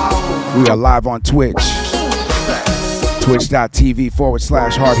 We are live on Twitch.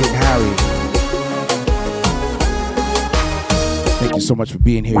 Twitch.tv/HardHitHarry. Thank you so much for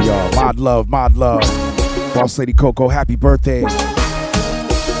being here, y'all. Mod love, mod love. Boss Lady Coco, happy birthday.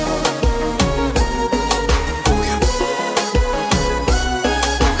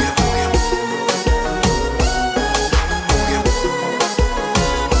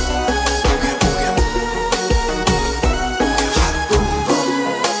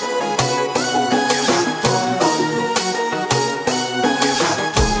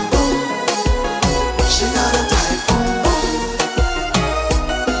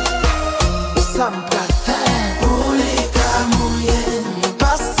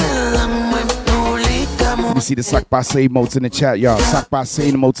 See the Sakpase emotes in the chat, y'all.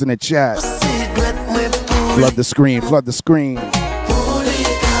 Sakpase emotes in the chat. Flood the screen, flood the screen. I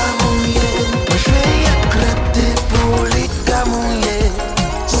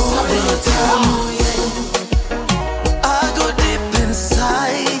go deep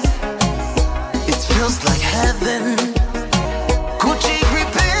inside. It feels like heaven. Gucci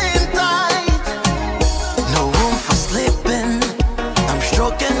gripping tight. No room for sleeping. I'm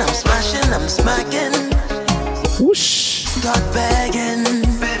stroking, I'm smashing, I'm smacking. Whoosh. Start begging.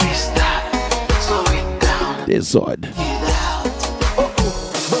 Baby, stop. Slow it down. It's odd.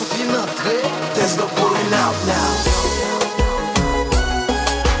 There's no pulling out now.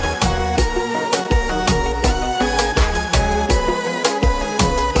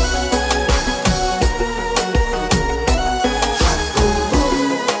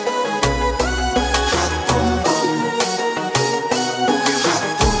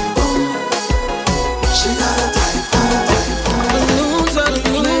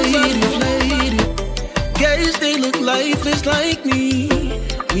 Like me,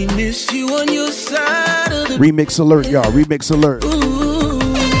 we miss you on your side of the remix alert, y'all. Remix alert. Ooh,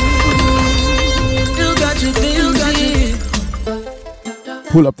 still got your things.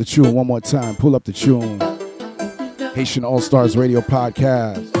 Pull up the tune one more time. Pull up the tune. Haitian All Stars Radio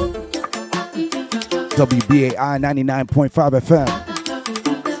Podcast. WBAI 99.5 FM.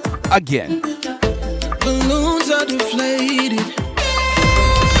 Again. Balloons are deflated.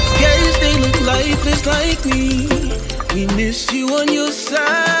 Guess they look lifeless like me. We miss you on your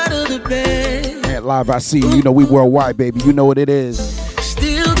side of the bed. Man, live, I see you. You know we worldwide, baby. You know what it is.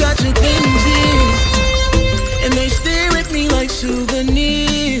 Still got your things in, and they stare at me like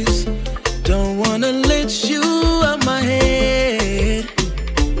souvenirs. Don't wanna let you out my head.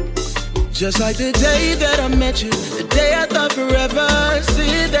 Just like the day that I met you, the day I thought forever.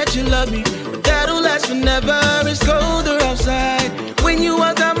 Said that you love me, but that'll last forever. It's colder outside when you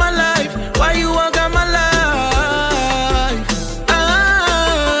walk out my life. Why you walk out my life?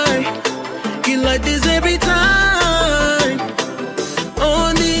 Like this every time.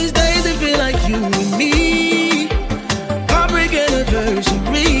 On these days it feel like you and me. Heartbreak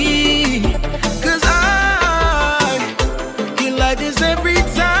anniversary. Cause I get like this every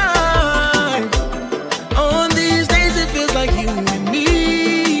time. On these days it feels like you and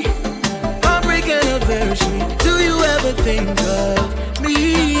me. Heartbreak anniversary. Do you ever think of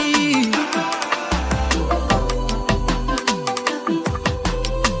me?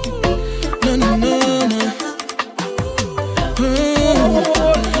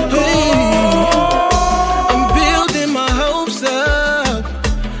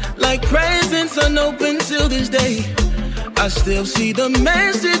 I still see the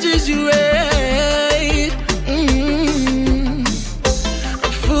messages you read.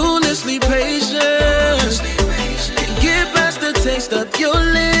 I'm foolishly patient. Can't get past the taste of your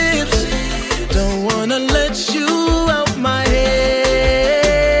lips. Don't wanna let you out my head.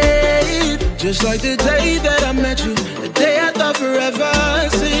 Just like the day that I met you, the day I thought forever.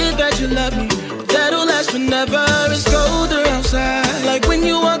 Said that you love me, that'll last forever. It's colder outside, like when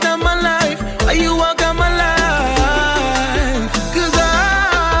you walk out my life. Why you walk out my life?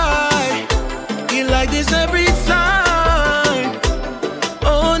 Like this every time.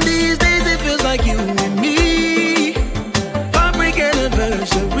 On these days it feels like you and me. Heartbreak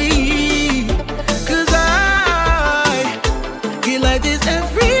anniversary. Cause I get like this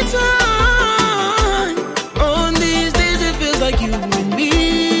every time. On these days it feels like you and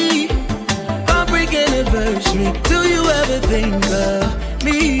me. Heartbreak anniversary. Do you ever think of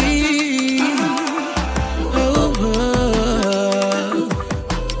me? Oh, oh,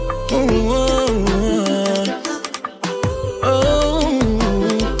 oh, oh.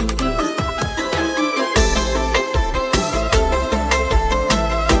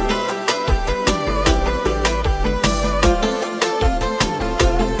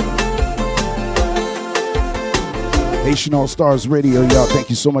 Haitian All Stars Radio, y'all. Thank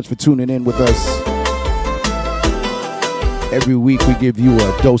you so much for tuning in with us. Every week we give you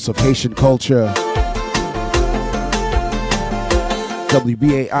a dose of Haitian culture.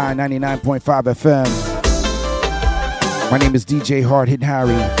 WBAI 99.5 FM. My name is DJ Hard Hitting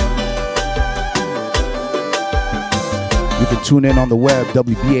Harry. You can tune in on the web,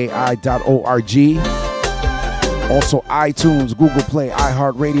 WBAI.org. Also iTunes, Google Play,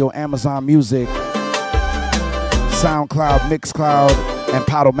 iHeartRadio, Amazon Music, SoundCloud, Mixcloud, and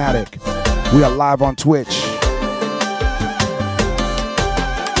Podomatic. We are live on Twitch.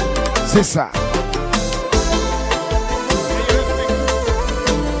 C'est ça.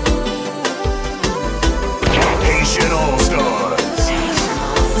 Haitian All Stars.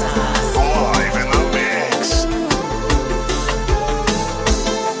 Live in the mix.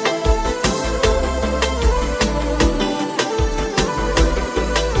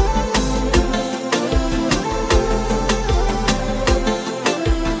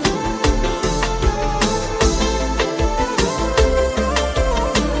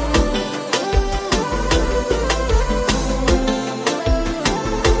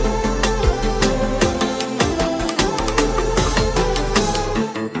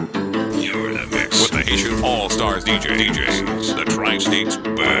 DJs, the Tri-State's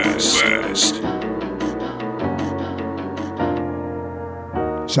best.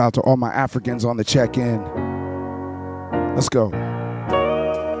 Shout out to all my Africans on the check-in. Let's go.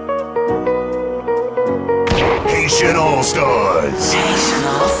 Haitian All Stars. Haitian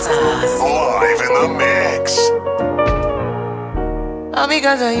All Stars. Live in the mix. All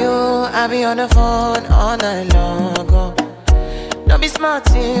because of you, I be on the phone all night long. Don't be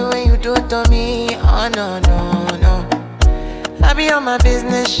smarty when you do it to me. Oh no, no, no. I be on my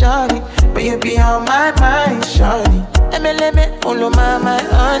business, shawty, but you be on my mind, shawty. Let me follow my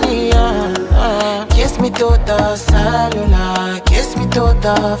honey, Kiss me to the cellular, kiss me to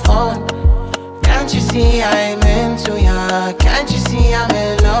the phone. Can't you see I'm into ya? Can't you see I'm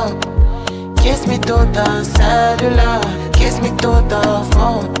in love? Kiss me to the cellular, kiss me to the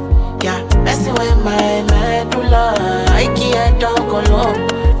phone. Yeah, messing with my medulla, I can't talk alone.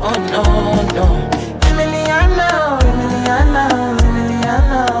 Oh no, no. Emiliano, Emiliano,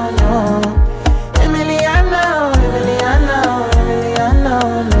 Emiliano, no. Emiliano, Emiliano, Emiliano,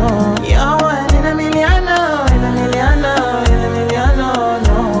 no. You're one in Emiliano, Emiliano, Emiliano,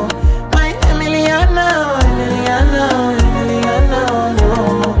 no. My Emiliano, Emiliano, Emiliano, no.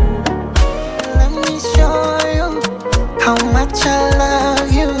 Let me show you how much I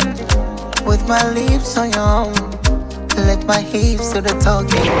love you. With my lips on your own, let my hips do the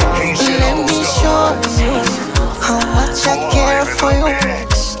talking. Let me show you how much I care for you.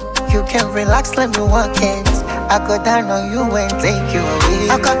 You can relax, let me walk it. I go down on you and take you away.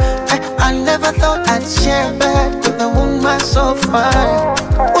 I never thought I'd share bed with a woman so fine.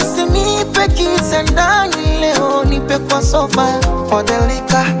 Usinipe kiss and leo nipe kwa sofa. For the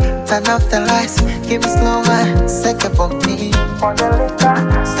liquor, turn off the lights, give me slow wine, second for me. For the liquor,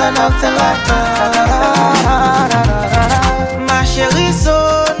 turn off the lights. My chérie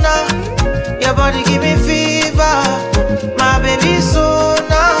Sona, your body give me fever. My baby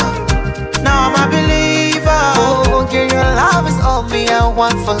Sona, now I'm a believer. Oh, girl, your love is all me, I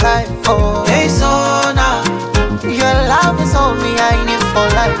want for life. Oh, hey Sona, your love is all me, I need for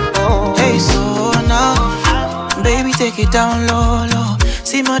life. Oh, hey Sona, baby take it down low, low.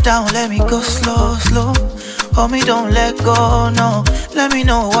 Simmer down, let me go slow, slow. Hold me, don't let go, no. Let me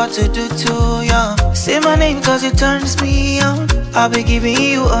know what to do to you. Say my name cause it turns me on. I'll be giving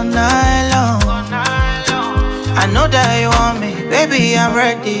you all night long. I know that you want me, baby, I'm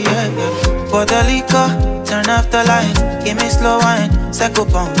ready, yeah, yeah. For the liquor, turn off the light. Give me slow wine, set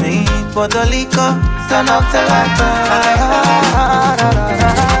up on me. For the liquor, turn off the light.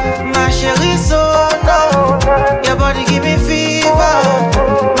 My chérie Sona, your body give me fever.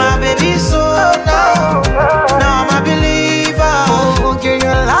 My baby Sona, now I'm a believer. Oh, girl,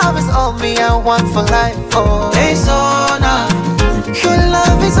 your love is all me, I want for life. Oh, hey Sona, your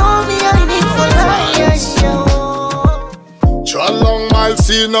love is all me, I need for life. Try long mile,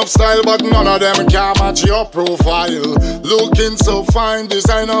 see enough style, but none of them can match your profile. Looking so fine,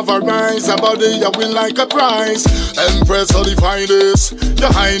 design of a rise, a body you win like a prize. Empress of the finest,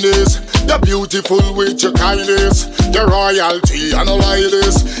 your highness, you're beautiful with your kindness, your royalty, I know why it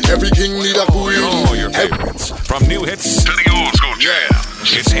is. Every king need a queen. All your favorites, from new hits to the old school jam.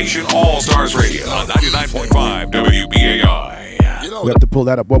 It's Haitian All Stars Radio on 99.5 WBAI. We have to pull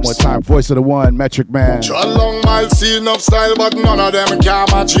that up one more time. Voice of the one, Metric Man. Draw long mile scene of style, but none of them can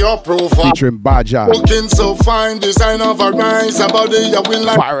match your profile. Featuring Baja. Looking so fine, design of a rise, about it you will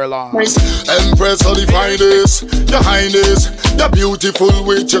like. Fire alarm. Empress of the finest, your highness, you're beautiful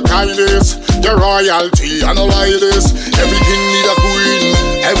with your kindness, your royalty, I know why this. Everything need a queen,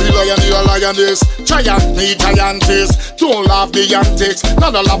 every lion need a lioness. Giant need giantess, don't laugh the antics.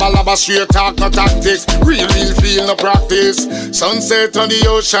 Not a laba straight talk, no tactics. Real feel, no practice. Sunset on the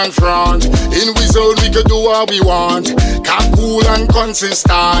ocean front, in we zone we could do what we want. Calm, cool and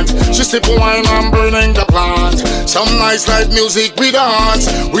consistent. She sip wine and burning the plant. Some nice light music we dance.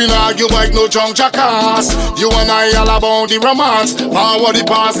 We not argue like no drunk jackass. You and I all about the romance. Forward the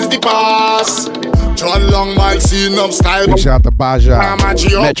past is the past. Draw long mile scene of style. Big shout out to Baja.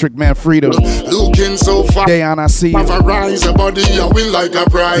 Metric Man Freedom. Looking so far. Dayon, I see you. Rise a body, I win like a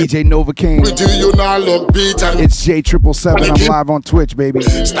bride. DJ Nova King. We do you not look beat and it's J777. I'm live on Twitch, baby.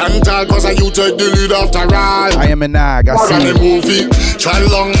 Stand tall cause you take the lead after ride. I am a nag, I see you. Movie. Try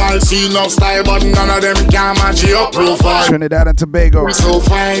long mile scene of style, but none of them can match your profile. Trinidad and Tobago. We so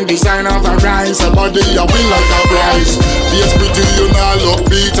fine, design of a rise a body, I win like a prize. Yes, pretty, you not look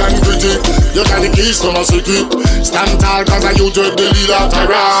beat and gritty. You got the keys to my city. Stand tall cause you take the lead after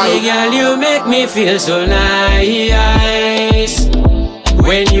ride. See, girl, you make me feel so nice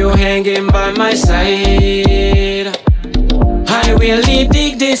when you hanging by my side. I really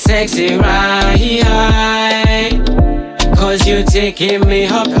dig this sexy ride, cause you taking me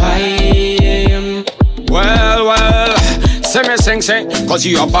up high. Well, say me sing, cause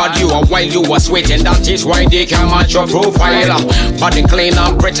you are bad, you are wild, you are sweet, and that is why they can match your profile. Body clean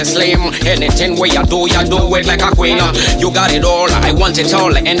and pretty slim, anything where you do it like a queen. You got it all, I want it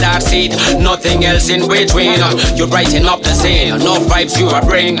all, and that's it, nothing else in between. You're brighten up the scene, no vibes you are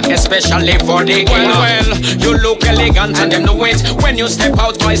bring, especially for the king. Well, you look elegant and them know it. When you step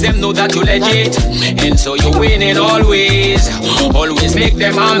out, boys, them know that you legit. And so you win it always make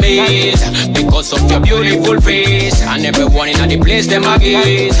them amazed, because of your beautiful face. And everyone in the place them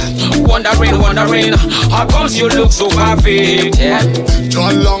again wondering how comes you look so perfect, yeah.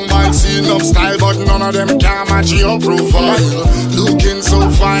 Draw long mile scene of style, but none of them can match your profile. Looking so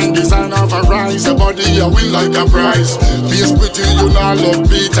fine, design of a rise, a body you win like a prize. Face pretty, you not look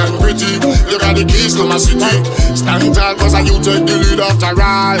beat and pretty. You got the keys to my city. Stand tall cause you take the lead after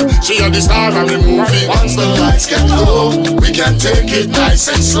ride. She are the star of the movie. Once the lights get low, we can take it nice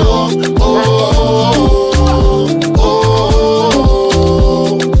and slow.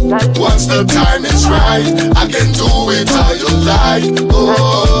 Once the time is right, I can do it how you like.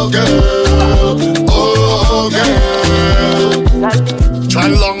 Oh girl. Try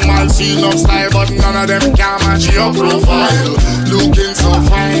long mile scene of style, but none of them can match your profile. Looking so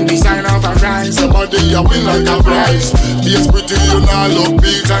fine, design of a rise, a body you win like a prize. Face pretty, you not look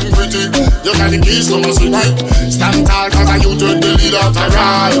beat and pretty. You got the keys to my city. Stand tall cause you take the lead after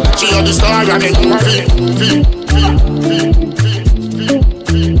ride. She are the star of the movie.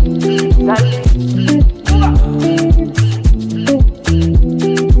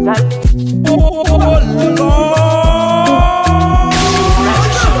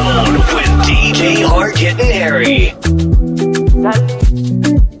 With DJ Hard Hitting Harry.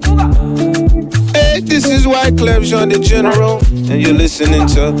 Hey, this is Wyclef Jean the General, and you're listening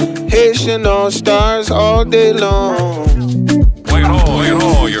to Haitian All Stars all day long. Playing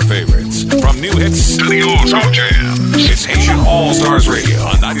all your favorites, from new hits to the old school jam. It's Haitian All Stars Radio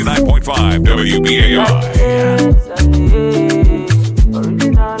on 99.5 WBAI.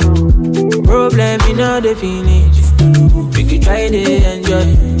 Problem in all the finish, we can try to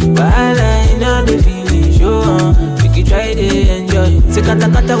enjoy. Wahala in all the finish, we can try to enjoy. Se kata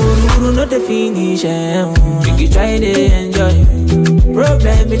uru no the finish, we can try to enjoy.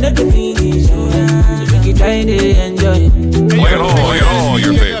 Problem in all the finish, so we can try to enjoy. Play all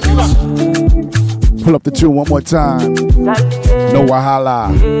your favorites. Pull up the tune one more time. No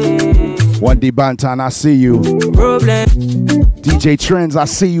Wahala. 1D Bantan, I see you. Problem. DJ Trends, I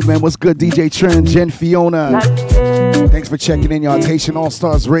see you, man. What's good, DJ Trends? Jen Fiona. Thanks for checking in, y'all. Haitian All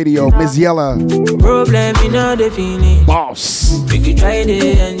Stars Radio. Ms. Yella. Problem in all the finish. Boss. We can try to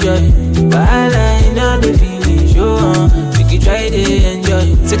enjoy. Wahala in all the finish. We can try to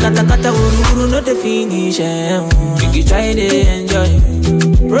enjoy. Se kata uru no the finish. We can try to enjoy.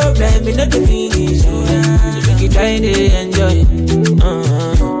 Problem in all the finish. So we can try to enjoy.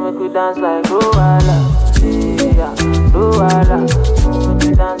 We could dance like Luala. Yeah, Luala. We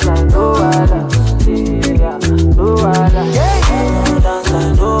could dance like Luala. Yeah, Luala. Dance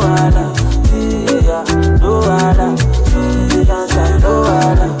like Luala. Yeah, Luala. Dance like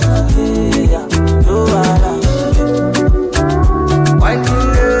Luala. Yeah, Luala.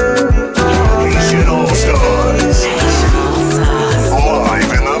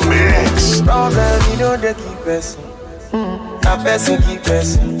 way keep person. Na person keep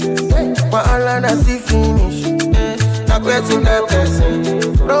person. But all I see finish. Na question that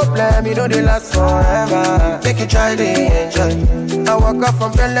person. Problem, you know they last forever. Make you try to enjoy. I walk up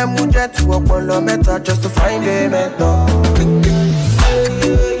from Bellem Mujet to Apollo Meta just to find a mentor.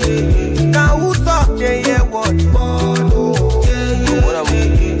 Now who talk, yeah, what?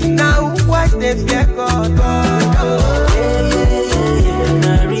 Now who watch they fear God?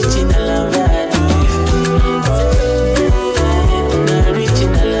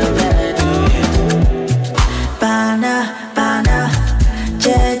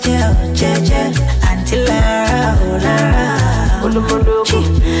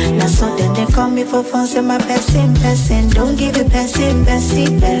 Now so then they call me for fun, say my person. Don't give it person,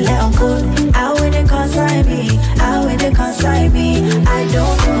 belle uncle. How will they consign me? I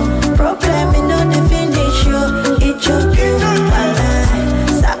don't know. Problem in no the finish you. It choke you.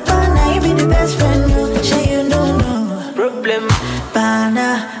 Sapana, you be the best friend you. Say you don't know. Problem. Bana,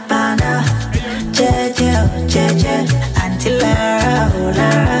 jeje, until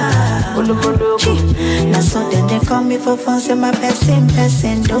now so then they call me for fun, say my person.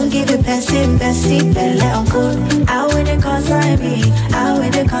 Don't give it person, belle uncle. How will they consign me?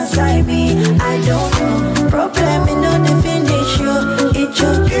 I don't know. Problem in no the finish you. It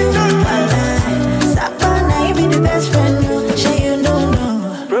choke you. Sapana, you be the best friend you. Say you don't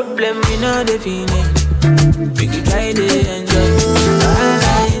know. Problem in no the finish. We can try to enjoy.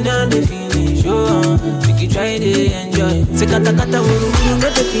 In no the finish. We can try to enjoy. Say kata wuru no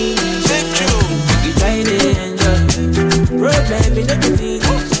the finish. We try to enjoy. Problem in the finish.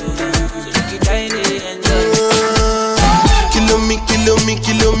 We try to enjoy.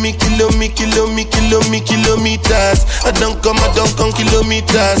 Kilometers. I don't come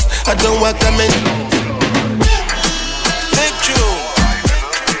kilometers. I don't walk that many.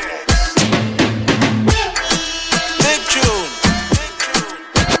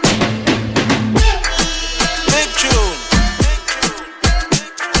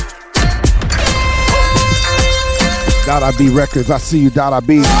 Dada B Records, I see you, Dada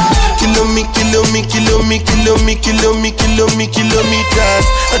B. Kilometers.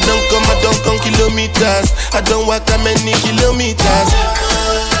 I don't come kilometers. I don't walk that many kilometers.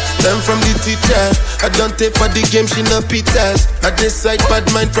 Learn from the teacher. I don't take for the game, she no pitas. I decide bad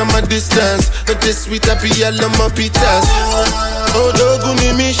mind from a distance. Not this sweet, I be all on my pitas. Oh,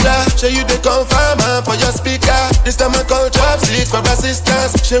 Doguni Misha, show you the confirm for your speaker. This time I call chopsticks for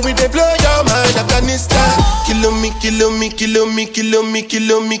assistance. Show we they blow your mind, Afghanistan. Kilometers.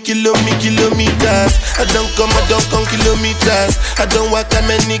 I don't come kilometers. I don't walk that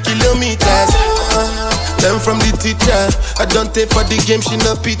many kilometers. Learn from the teacher. I don't take for the game, she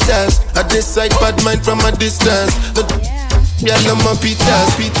no pitas. I decide bad mind from a distance. Yeah, no more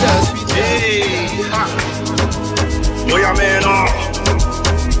pitas. Hey, yo, ya meno.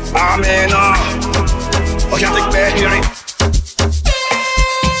 Ameno. Oh, you take back here.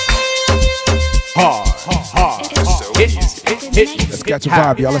 Hard. Hit. Let's catch a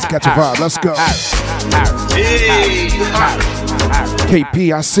vibe, y'all. Let's catch a vibe. Let's go.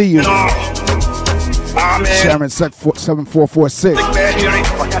 KP, I see you. Sharon 7446.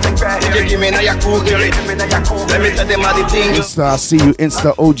 Insta, I see you.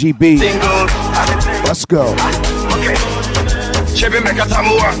 Insta OGB. Let's go.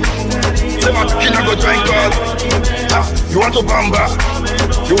 You want to bamba?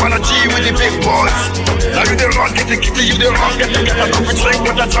 You wanna G with the big boys? Now you the wrong, get the kitty, you the wrong, get the coffee drink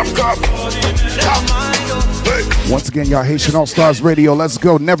with the top cup. Once again, y'all, Haitian All Stars Radio. Let's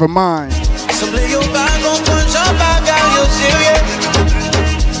go. Never mind. So play your bag on punch your bag, are you serious?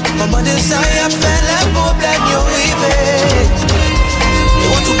 Mama desire, feel like problem, you even. They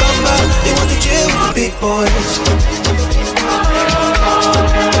want to bamba, they want to chill with the big boys.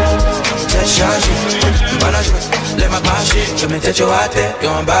 Just charge it, management, let my passion. Je me tête au tête,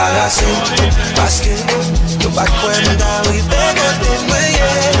 you're embarrassing. Parce que, le bac pour nous dans oui, bébé, t'es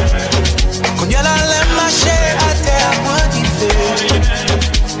moyen. Quand y'a la lame marcher à terre, moi d'y faire.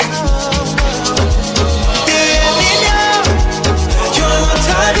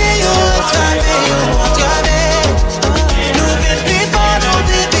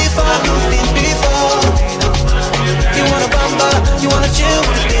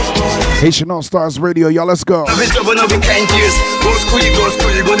 Haitian All Stars Radio, y'all, let's go. Go school, you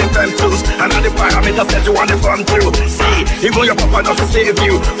go the time tools. Another parameter said you want the fun too. See, even your papa not to save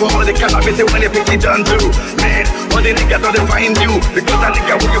you. For all the cannabis when they pick it done too. Man, all the niggas don't find you. Because that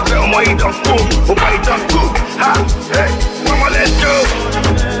nigga when you play on my don't move. Oh my don't move. Ha, hey, mama let's go.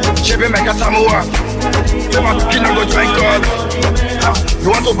 Chebe make a samoa. Say my kid go drink God. You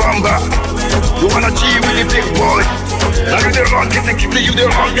want to bamba? You wanna G with the big boy. Now you the wrong, get the kitty, you the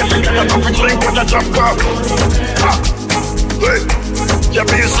wrong, get the cat up and drink, get the jump up. Hey, yeah,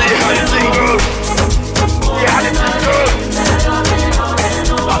 but you see how the thing goes. Yeah, how the thing goes.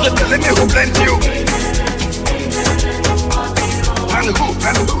 I'm just telling you who blamed you. And who.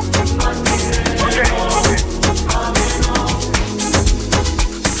 Okay.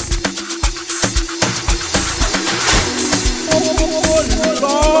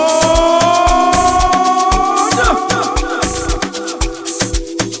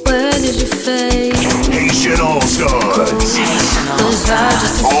 Where did you fade? Haitian All-Stars.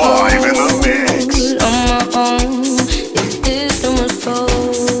 Live in the mix. On my own, if this room was full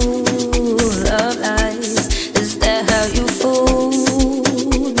of lies, is that how you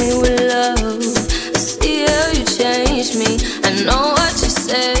fooled me with love? I see how you changed me. I know what you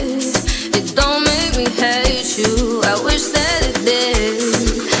said. It don't make me hate you. I wish that it did.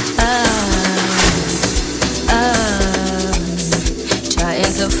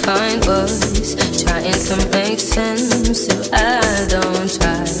 Trying to find words, trying to make sense. If I don't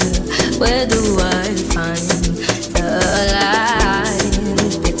try, where do I find the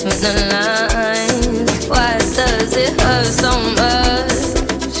lines between the lines? Why does it hurt so much?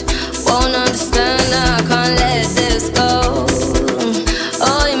 Won't understand, I can't let this go.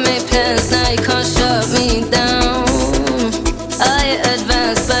 Oh, you made plans, now you can't shut me down. Oh, you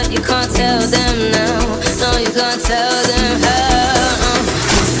advanced, but you can't tell them now. No, you can't tell them how.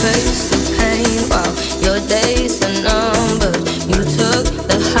 You face the pain while your days are numbered. You took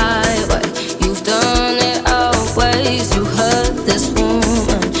the highway, you've done it always. You hurt this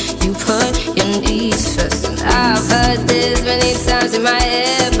woman, you put your knees first. And I've heard this many times in my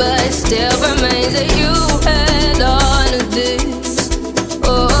head, but it still remains that you had all of this.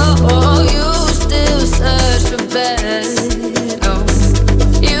 Oh, you still search for better.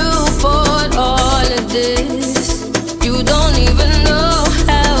 You fought all of this. You don't even know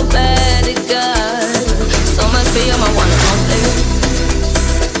how bad it got. So much for you, my one and only.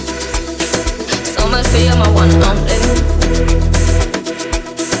 So much for you, my one and only.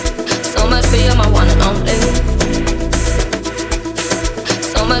 So much for you, my one and only.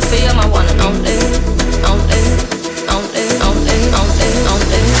 So much for you, my one and only. Only.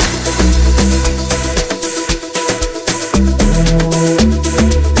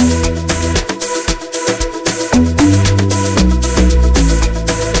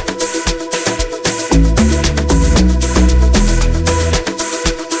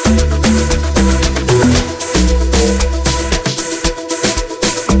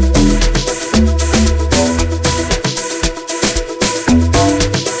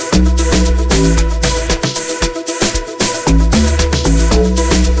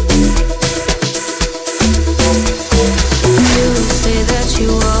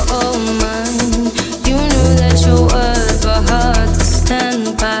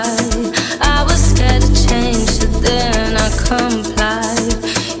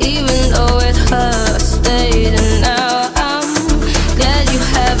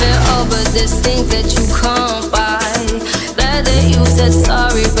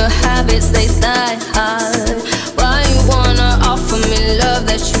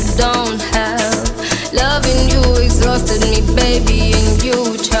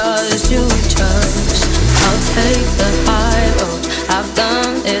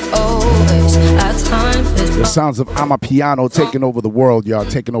 Sounds of Amapiano taking over the world, y'all.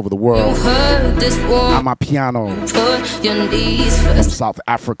 Taking over the world. Amapiano from South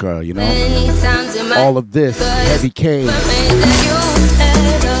Africa, you know. All of this, Heavy K,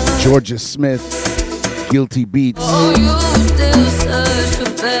 Georgia Smith, Guilty Beats. Oh, you still search for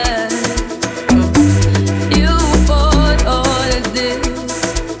bad. You fought all of this.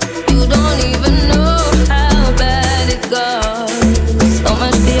 You don't even know how bad it got. So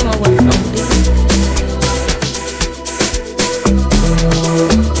much fear, my one and only.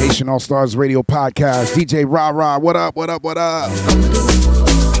 Haitian All-Stars Radio Podcast. DJ Ra, what up, what up, what up?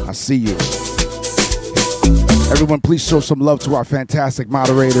 I see you. Everyone, please show some love to our fantastic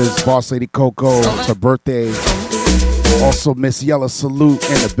moderators. Boss Lady Coco, it's her birthday. Also, Miss Yella Salute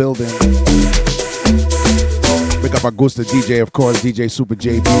in the building. Big up Augusta DJ, of course, DJ Super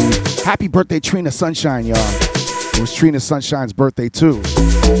JB. Happy birthday, Trina Sunshine, y'all. It was Trina Sunshine's birthday, too.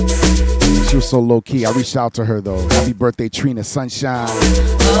 She was so low-key. I reached out to her, though. Happy birthday, Trina Sunshine.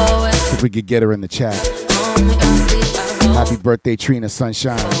 If we could get her in the chat. Happy birthday, Trina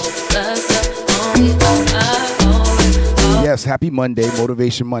Sunshine. Yes, happy Monday.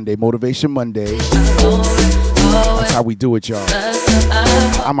 Motivation Monday. Motivation Monday. That's how we do it, y'all.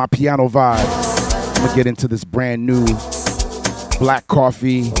 I'm my piano vibe. I'm going to get into this brand new black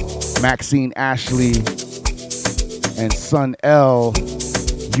coffee Maxine Ashley and Son L,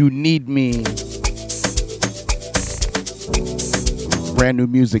 You Need Me. Brand new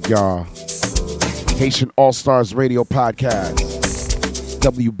music, y'all. Haitian All Stars Radio Podcast.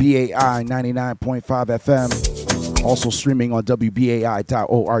 WBAI 99.5 FM. Also streaming on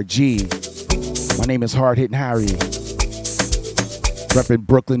WBAI.org. My name is Hard Hitting Harry. Repping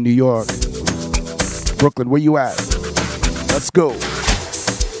Brooklyn, New York. Brooklyn, where you at? Let's go.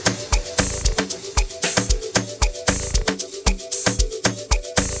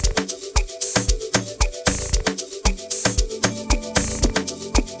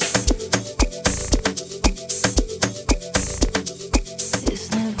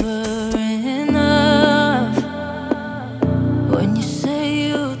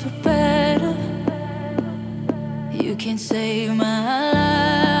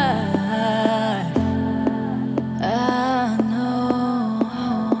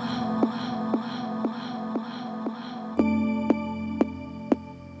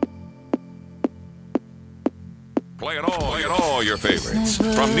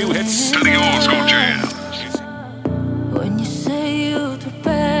 From new hits to the old school jams. When you say you do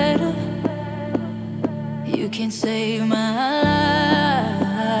better, you can save my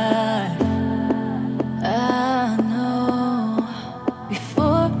life. I know.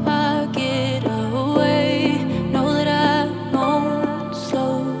 Before I get away, know that I won't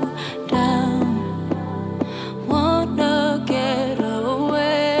slow down. Wanna get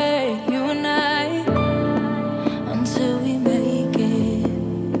away, you and I, until we make it.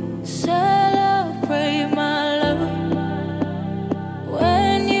 Celebrate my love.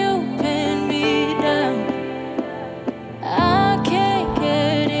 When you pin me down, I can't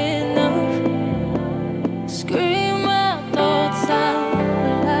get enough. Scream my thoughts out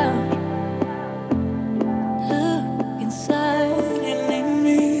loud. Look inside and leave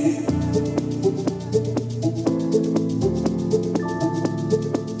me.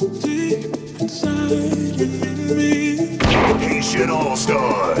 Deep inside and leave me. Haitian All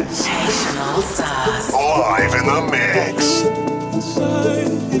Stars. Haitian All Stars. Live in the mix.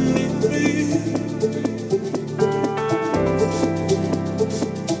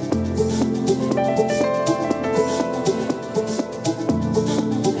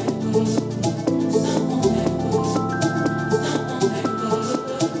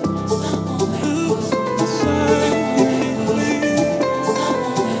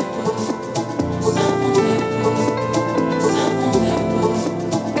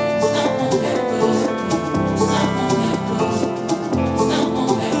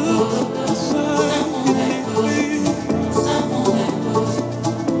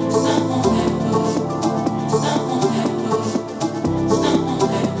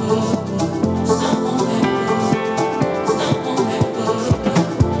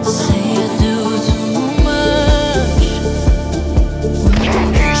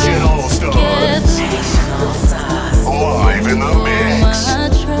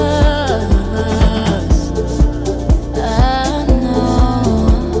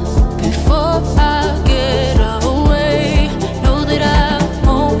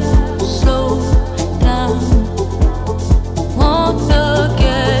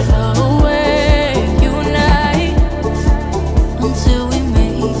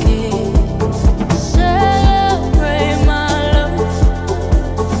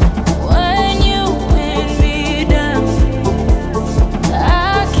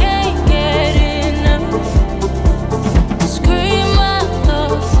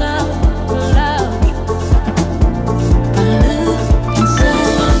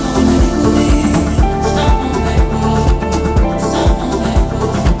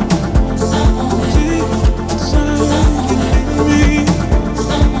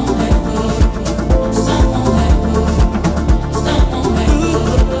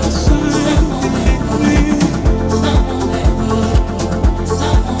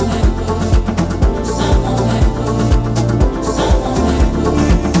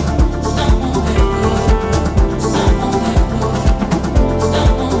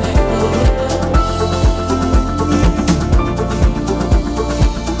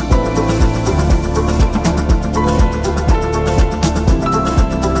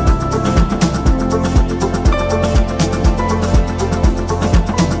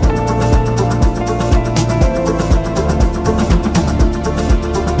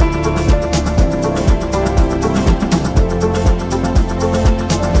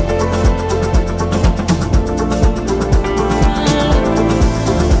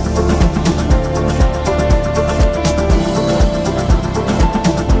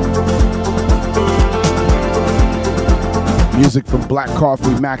 Black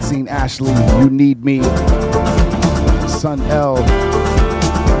Coffee, Maxine Ashley, You Need Me, Sun L.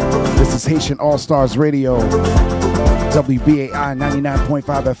 This is Haitian All Stars Radio, WBAI 99.5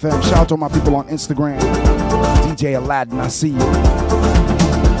 FM. Shout out to all my people on Instagram, DJ Aladdin, I see you.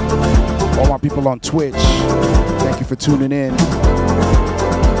 All my people on Twitch, thank you for tuning in.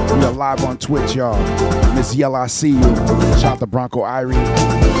 We are live on Twitch, y'all. Miss Yella, I see you. Shout out to Bronco Irie.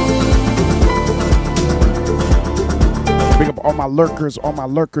 Big up all my lurkers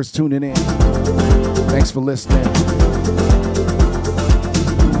tuning in. Thanks for listening.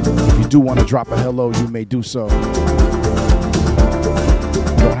 If you do want to drop a hello, you may do so. You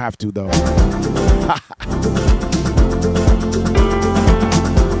don't have to, though.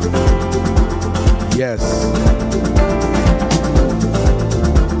 Yes.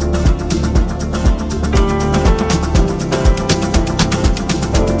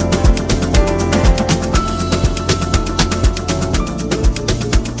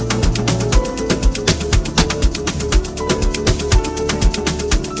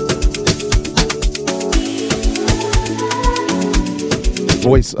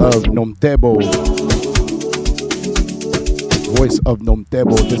 Voice of Nomtebo. Voice of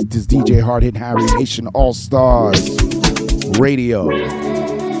Nomtebo. This is DJ Hard Hitting Harry, Haitian All Stars Radio,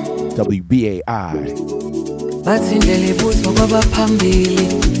 WBAI. Bathindele buso kwaba phambili.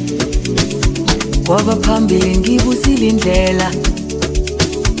 Kwaba phambili ngibusile indlela.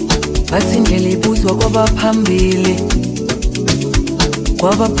 Bathindele buso kwaba phambili.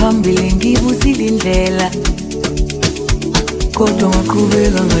 Kwaba phambili ngibusile indlela. Kodwa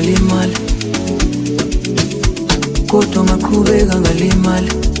ngaqhubeka ngalimali. Kodwa ngaqhubeka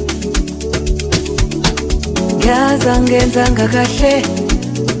ngalimali. Ngiyaza ngenzanga kahle.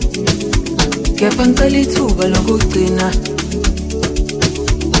 Kepha ngicela ithuba lokugcina.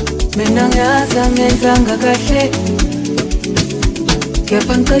 Mina ngiyaza ngenzanga kahle.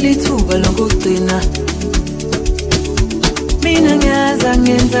 Kepha ngicela ithuba lokugcina. Mina ngiyaza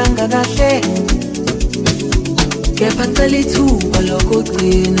ngenzanga kahle. Kepha ngicela ithuba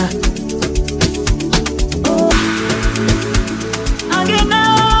lokugcina.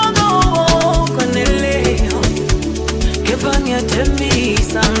 Anginako koneleyo. Kepha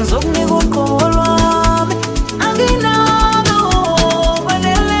ngiyathembisa ngizokunika uqobo lwami. Anginako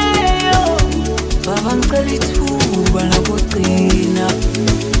koneleyo. Baba ngicela ithuba lokugcina.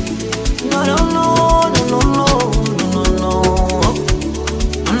 No, no, no, no, no, no, no, no,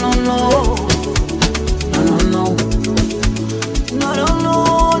 no, no.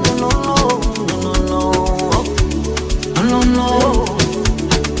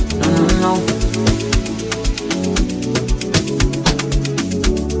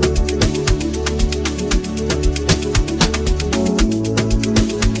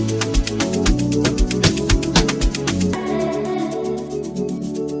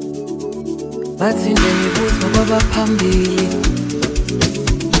 Bathindele buso kwaba phambili.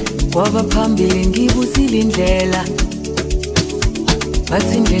 Kwaba phambili ngibusile indlela.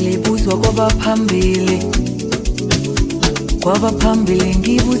 Bathindele buso kwaba phambili. Kwaba phambili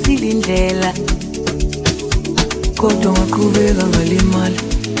ngibusile indlela. Kodwa ngaqhubeka ngalimali.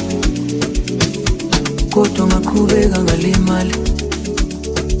 Kodwa ngaqhubeka ngalimali.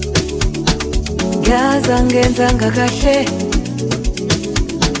 Ngiyaza ngenzanga kahle.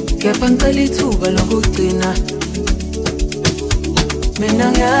 Kepha ngicela ithuba lokugcina.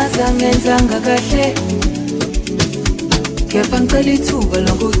 Mina ngiyaza ngenzanga kahle. Kepha ngicela ithuba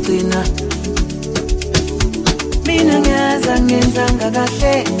lokugcina. Mina ngiyaza ngenzanga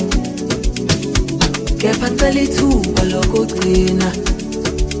kahle. Kepha ngicela ithuba lokugcina.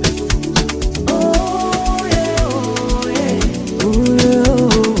 Oh yeah, oh yeah.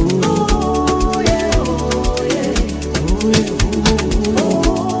 Ooh, yeah, oh.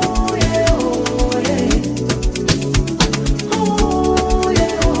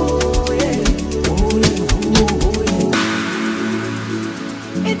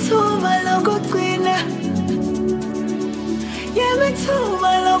 Ithuba lokugcina.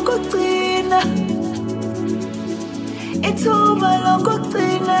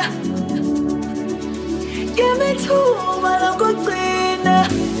 Give me ithuba lokugcina.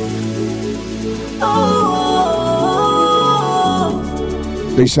 Oh.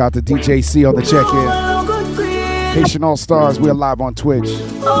 Big shout out to DJ C on the check-in. Haitian All Stars, we are live on Twitch.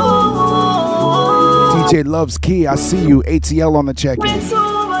 DJ Loves Key, I see you. ATL on the check-in.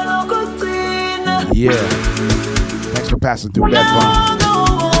 Yeah. Thanks for passing through Bedfont.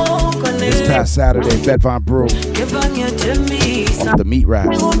 This past Saturday, Bedfont Brew. Off the meat wrap.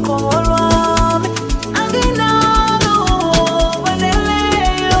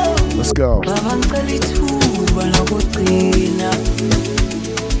 Let's go.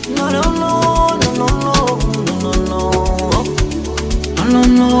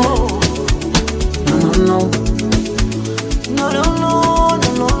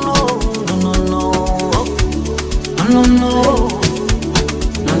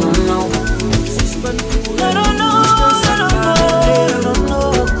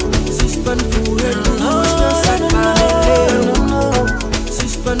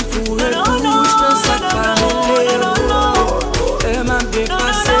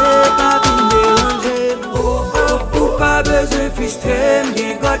 système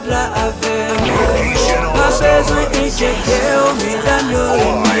qui God la avec. Pas besoin d'inquiéter, mesdames, yo.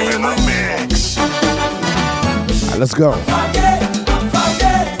 Let's go.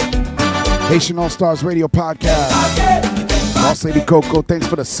 Haitian All Stars Radio Podcast. Boss Lady Coco, thanks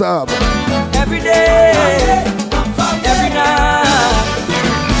for the sub. Every day, every night.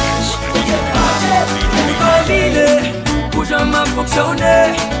 Pour jamais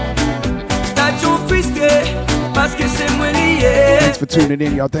fonctionner. Station frustré parce que c'est moi lié. Thanks for tuning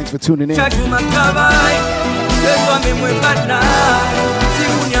in, y'all. Thanks for tuning in. Chaque jour ma travail, le soir mais moi pas de night. Si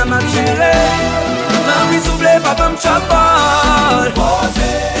vous n'y a ma chérie, ma vie s'oublie, papa me chapole.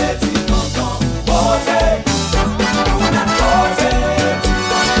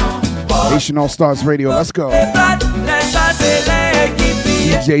 Haitian All Stars Radio, let's go.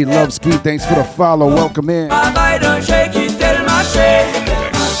 DJ Loveski, thanks for the follow. Welcome in.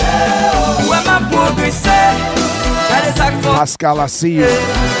 Pascal, I see you.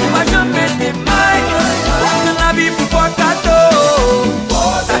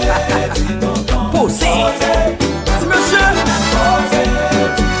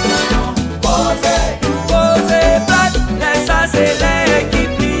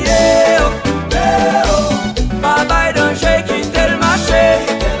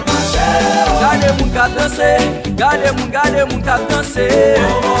 Gade moun ka danse,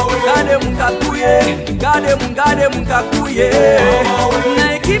 gade moun ka kouye, gade moun ka kouye. Na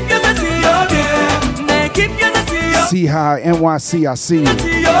ekip yo se si yo bien, na ekip yo se si yo. See how NYC, I see you.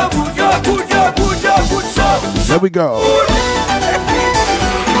 There we go.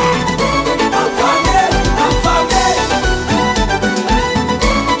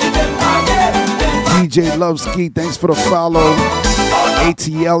 DJ Loveski, thanks for the follow.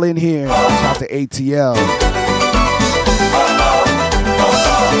 ATL in here. Shout out to ATL.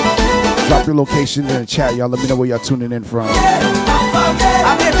 Drop your location in the chat, y'all. Let me know where y'all tuning in from.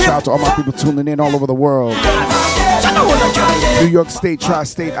 Shout out to all my people tuning in all over the world. New York State,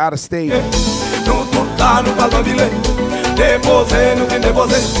 Tri-State, out of state.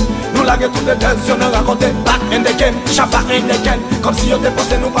 Nous laguer tout des tensions, nous raconter back in the game, sharp back in the game, comme si on te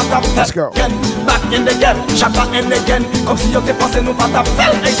pensait nous pas taper. Let's go. Back in the game, sharp back in the game, comme si on te pensait nous pas taper.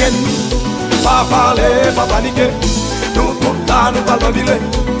 Again. Pas parler, pas paniquer, nous tout là, nous pas l'ambiler.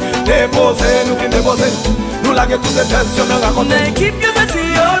 Déposer, nous venons déposer, nous laguer tout des tensions, nous raconter. Keep your sense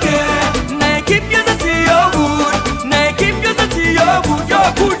yo bien, keep your sense yo good, keep your sense yo good, yo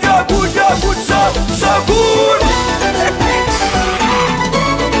good, so good.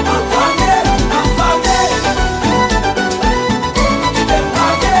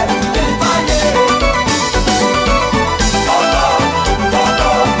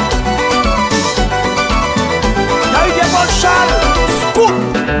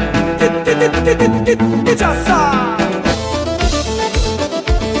 It's a song.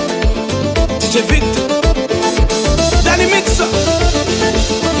 DJ Victor, Danny Mixer.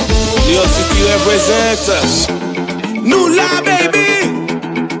 New York City represents nous là, baby.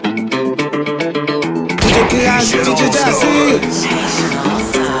 DJ Kiraz, DJ Jazzy,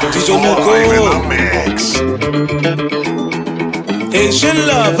 DJ Moko, Asian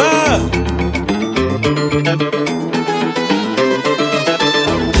Lover.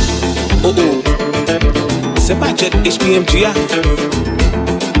 C'est pas Jet HPMG,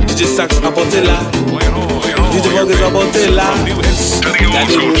 DJ Sax apporté là, DJ Vogue apporté là.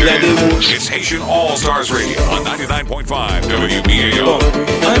 It's Haitian All Stars Radio on 99.5 WBAO.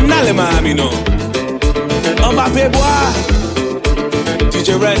 On a les Miami, non? On va payer boire.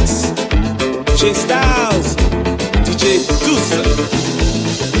 DJ Rex, J Styles, DJ Douce.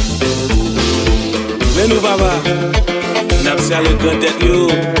 Mais nous, baba, n'a pas le grand tête, yo.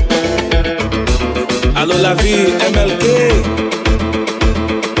 Allo la vie, MLK.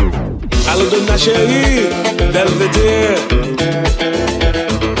 Allo Donna Chérie, Belvedere.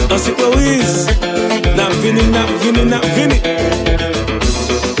 Dans ces Paris, n'a vini.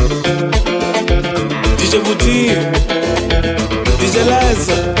 DJ Woody, DJ Les,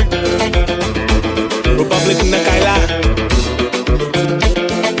 Republic Nakaila.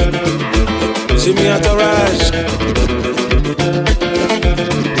 Jimmy Entourage.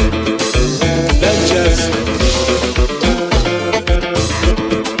 Ventures.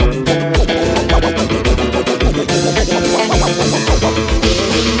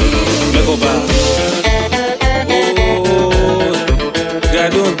 Megoba. Oh,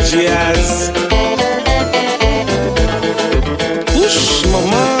 Gado Jazz. Push,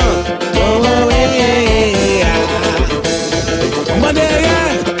 mama. Oh, yeah. Mother, yeah.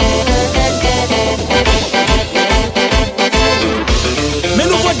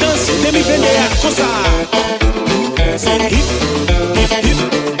 say hip, hip, hip.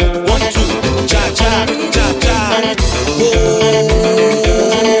 1, 2, cha cha, cha cha. Oh,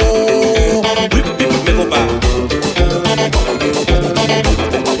 whip, whip, me go back.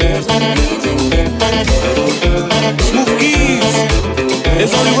 Smooth keys,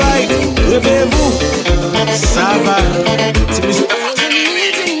 it's on the right. Levez-vous, ça va. C'est musique.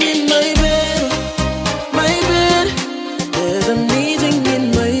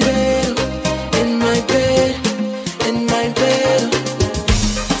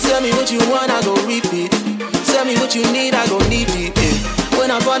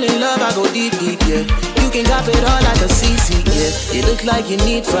 In love, I go deep, deep, yeah. You can cop it all like a CC, yeah. You look like you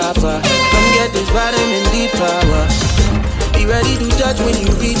need proper. Come get this vitamin D power. Be ready to touch when you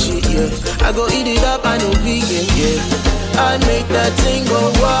reach it, yeah. I go eat it up, I know vegan, yeah. I make that thing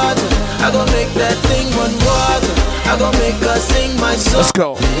go water. I go make that thing run water. I go make her sing my song. Let's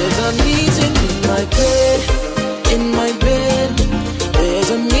go. There's a meeting in my bed, in my bed.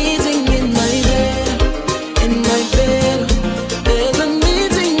 There's a meeting in my bed, in my bed. There's a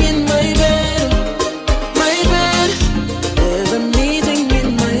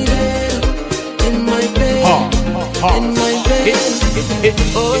in my bed,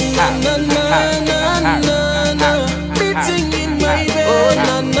 oh na na na na na na, meeting in my bed, oh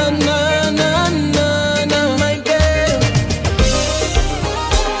na na na na na na, my bed.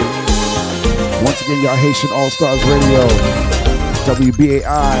 Once again, y'all, Haitian All Stars Radio,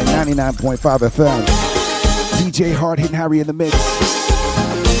 WBAI 99.5 FM. DJ Hard Hitting Harry in the mix.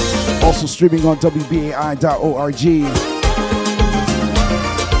 Also streaming on WBAI.org.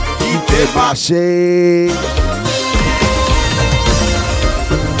 Did my shade.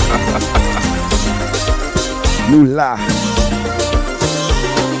 Lula.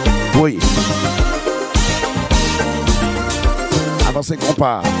 Oui. Avancez,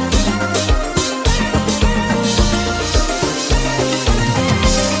 compas.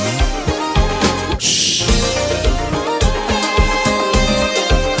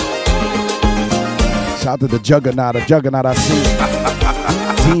 Shout out to the Juggernaut I see.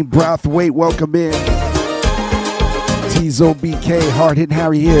 Team Brathwaite, welcome in. Tizo BK, Hard Hitting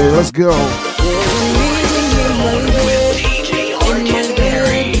Harry here. Let's go.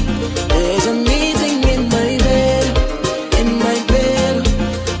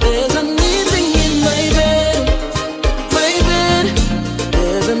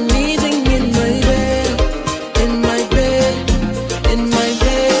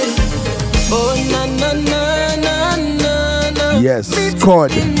 Yes,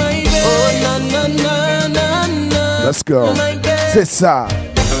 chord. Let's go. C'est ça.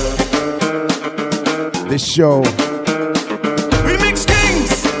 This show. Remix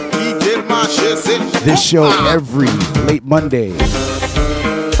Kings. This show every late Monday,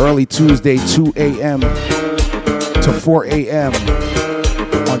 early Tuesday, 2 a.m. to 4 a.m.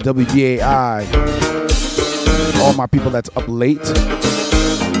 on WBAI. All my people that's up late,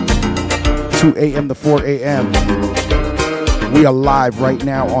 2 a.m. to 4 a.m. We are live right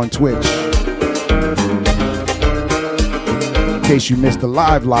now on Twitch. In case you missed the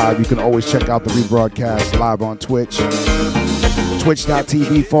live, you can always check out the rebroadcast live on Twitch.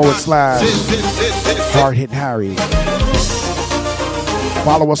 Twitch.tv/Hard Hitting Harry.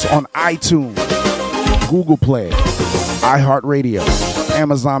 Follow us on iTunes, Google Play, iHeartRadio,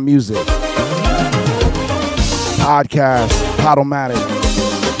 Amazon Music, Podcast, Podomatic,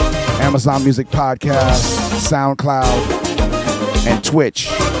 Amazon Music Podcast, SoundCloud, and Twitch.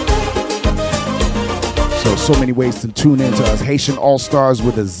 So many ways to tune in to us. Haitian All Stars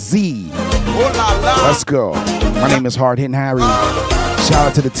with a Z. Let's go. My name is Hard Hitting Harry. Shout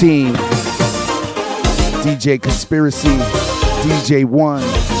out to the team. DJ Conspiracy, DJ One,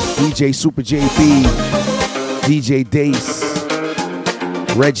 DJ Super JB, DJ Dace,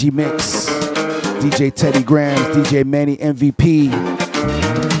 Reggie Mix, DJ Teddy Grams, DJ Manny MVP,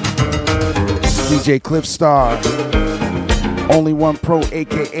 DJ Cliff Star, Only One Pro,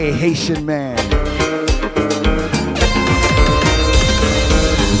 aka Haitian Man.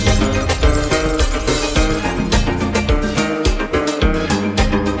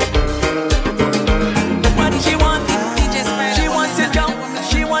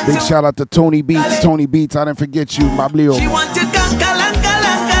 Big shout out to Tony Beats. Tony Beats, I didn't forget you, Mablio. She want to conquer, lanka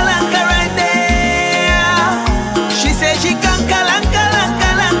right there. She said she conquer,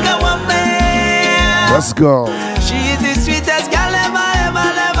 lanka woman. Let's go. She is the sweetest girl ever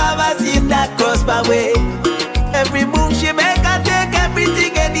seen that cross my way. Every move she make, I take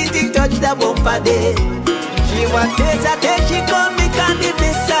everything, anything touch the bumper day. She want taste, I take, she call me candy,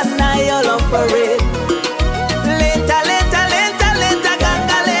 miss and I all on parade. Later,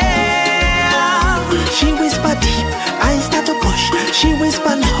 gangale. She whisper deep,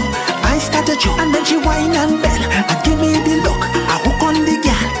 you. And then she whine and bend and give me the look. I hook on the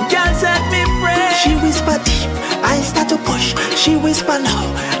girl. Girl set me free. She whisper deep, I start to push. She whisper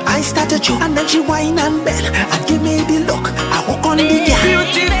low, I start to chew. And then she whine and bend and give me the look. I hook on the girl.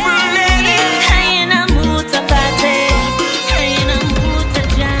 Beautiful lady. I in a mood to party. I in a mood to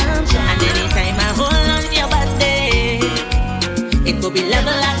jam. And anytime I hold on your body, it will be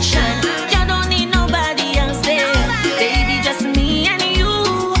level action. You don't need nobody else there. Baby, just me and you.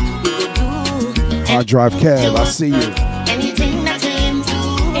 We will do Hard Drive Kev, I see you. anything that you into.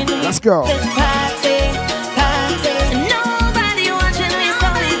 Let's go. Party, party. Nobody watching me, so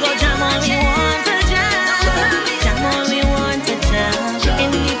we go jam on we want to jam. Jam on we want to jam. In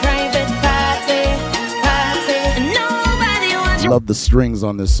the private party, party. Nobody watching. Love the strings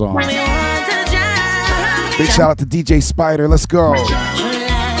on this song. We want to jam. Big shout out to DJ Spider. Let's go. What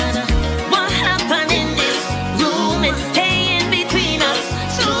happened in this room? It's staying between us.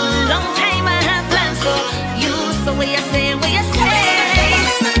 Too long time I have plans for you. So what you say? What you say?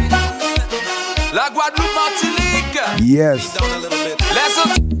 La Guadeloupe, Martinique. Yes.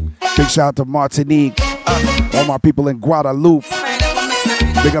 Big shout out to Martinique. All my people in Guadeloupe.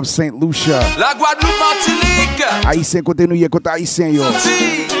 Big up St. Lucia. La Guadeloupe, Martinique. Haïtien côté nous, côté Haïtien yo. Haïti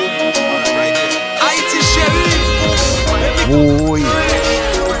chérie. Oui.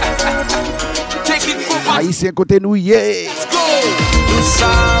 Haïtien côté nous, yeah. Tout ça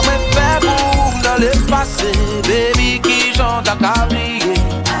me fait boum dans le passé. Baby qui chante à cablier.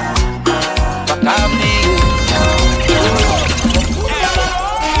 À cablier.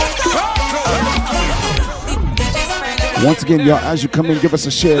 Once again, y'all, as you come in, give us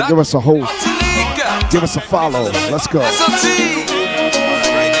a share, give us a host, give us a follow. Let's go.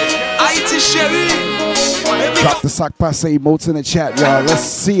 Haïti chérie. Drop the sock passe emotes in the chat, y'all. Let's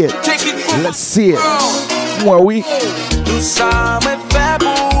see it. Let's see it. Where we? Tout ça me fait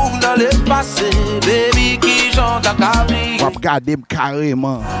boum dans le passé. Baby qui chante à cablier. Pop goddamn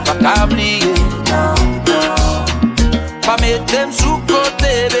carrément. À cablier. Pas mettre sous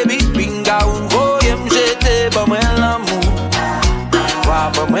côté, baby. Pinga ou voye m'jeter. Pas moi l'amour.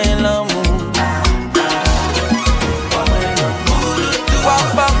 Pas moi l'amour. Pas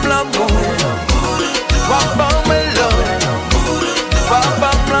l'amour. Pas moi l'amour. Pas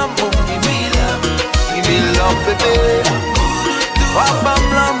l'amour. Give me love, baby. Pas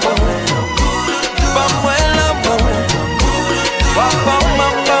l'amour. Pas moi l'amour. Pas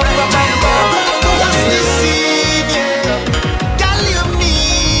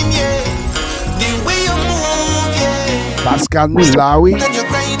Pascal Moulawi.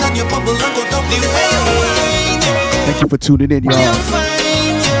 Thank you for tuning in, y'all.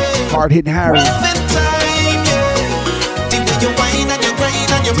 Hard Hitting Harry.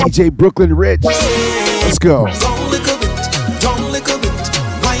 DJ Brooklyn Rich. Let's go.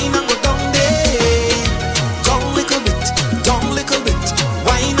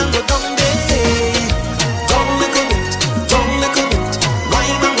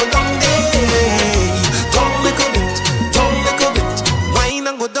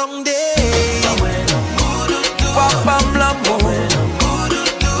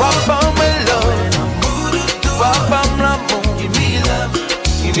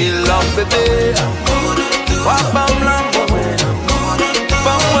 Baby, wapam l'amour,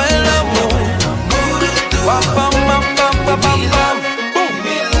 wapam l'amour, wapam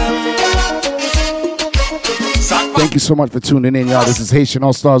Thank you so much for tuning in, y'all. This is Haitian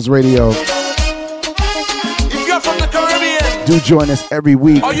All Stars Radio. If you're from the Caribbean, do join us every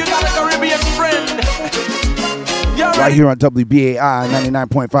week. Or you got a Caribbean friend, right here on WBAI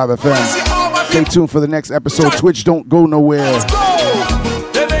 99.5 FM. Stay tuned for the next episode. Twitch, don't go nowhere.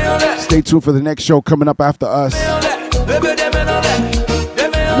 Stay tuned for the next show coming up after us.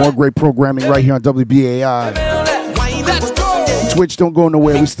 More great programming right here on WBAI. Twitch, don't go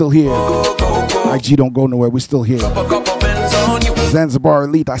nowhere. We still here. IG, don't go nowhere. We still here. Zanzibar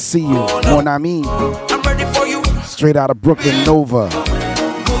Elite, I see you. Mon ami. Straight out of Brooklyn, Nova.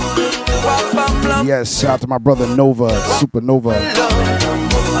 Yes, shout out to my brother Nova, Supernova.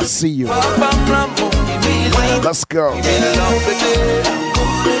 I see you. Let's go.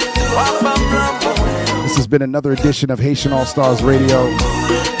 This has been another edition of Haitian All Stars Radio,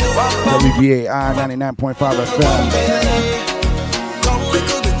 WBAI 99.5 FM.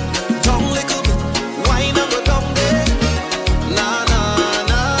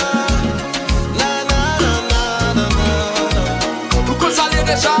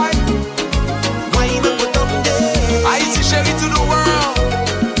 Haiti chérie to the world.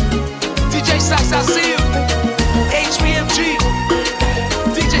 DJ Sax, I see you. HBMG.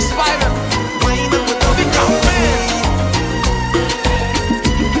 DJ Spider. Big up man.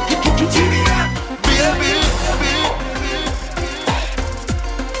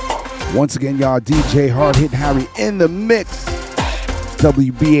 Once again, y'all, DJ Hard Hitting Harry in the mix.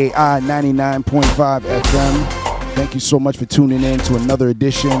 WBAI 99.5 FM. Thank you so much for tuning in to another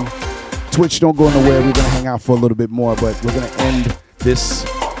edition. Twitch, don't go nowhere. We're going to hang out for a little bit more, but we're going to end this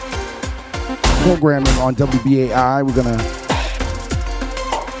programming on WBAI. We're going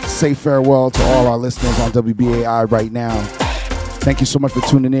to say farewell to all our listeners on WBAI right now. Thank you so much for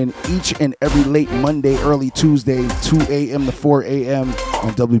tuning in each and every late Monday, early Tuesday, 2 a.m. to 4 a.m.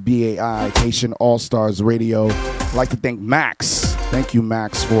 on WBAI, Haitian All-Stars Radio. I'd like to thank Max. Thank you,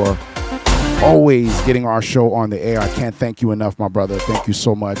 Max, for always getting our show on the air. I can't thank you enough, my brother. Thank you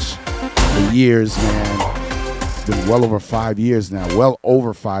so much. For years, man. It's been well over 5 years now. Well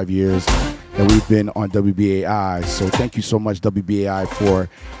over 5 years that we've been on WBAI. So thank you so much, WBAI, for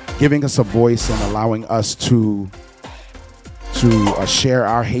giving us a voice and allowing us to share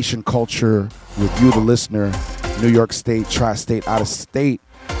our Haitian culture with you, the listener, New York State, tri-state, out of state,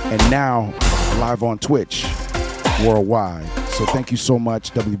 and now live on Twitch worldwide. So thank you so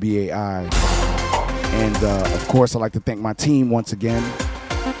much, WBAI. And of course, I'd like to thank my team once again.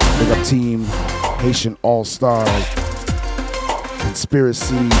 Big up team, Haitian All-Stars,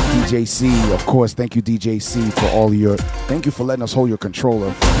 Conspiracy, DJC. Of course, thank you, DJC, for all your... Thank you for letting us hold your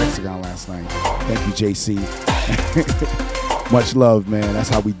controller for Hexagon last night. Thank you, JC. Much love, man. That's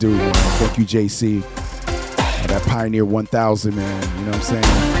how we do, man. Thank you, JC. That Pioneer 1000, man. You know what I'm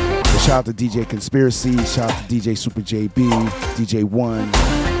saying? So shout out to DJ Conspiracy. Shout out to DJ Super JB, DJ One.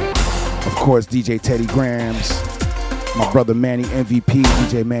 Of course, DJ Teddy Grams. My brother Manny MVP,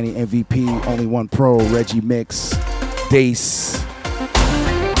 DJ Manny MVP. Only One Pro, Reggie Mix, Dace,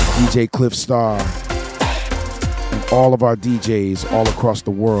 DJ Cliff Star. And all of our DJs all across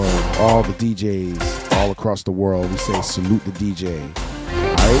the world. All the DJs all across the world. We say salute the DJ.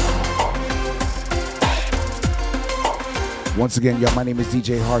 Alright? Once again, y'all, my name is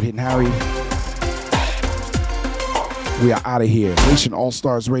DJ Hard Hitting Harry. We are out of here. Haitian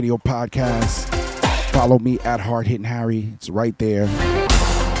All-Stars Radio Podcast. Follow me at Hard Hitting Harry. It's right there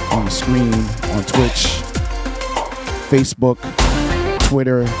on the screen, on Twitch, Facebook,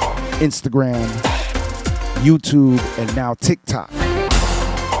 Twitter, Instagram, YouTube, and now TikTok.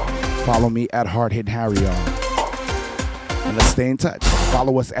 Follow me at Hard Hitting Harry, y'all. And let's stay in touch.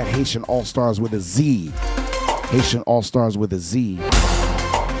 Follow us at Haitian All-Stars with a Z. Haitian All-Stars with a Z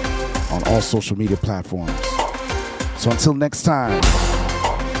on all social media platforms. So until next time,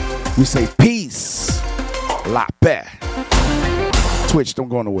 we say peace, la paix. Twitch, don't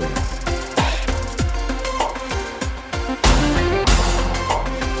go nowhere.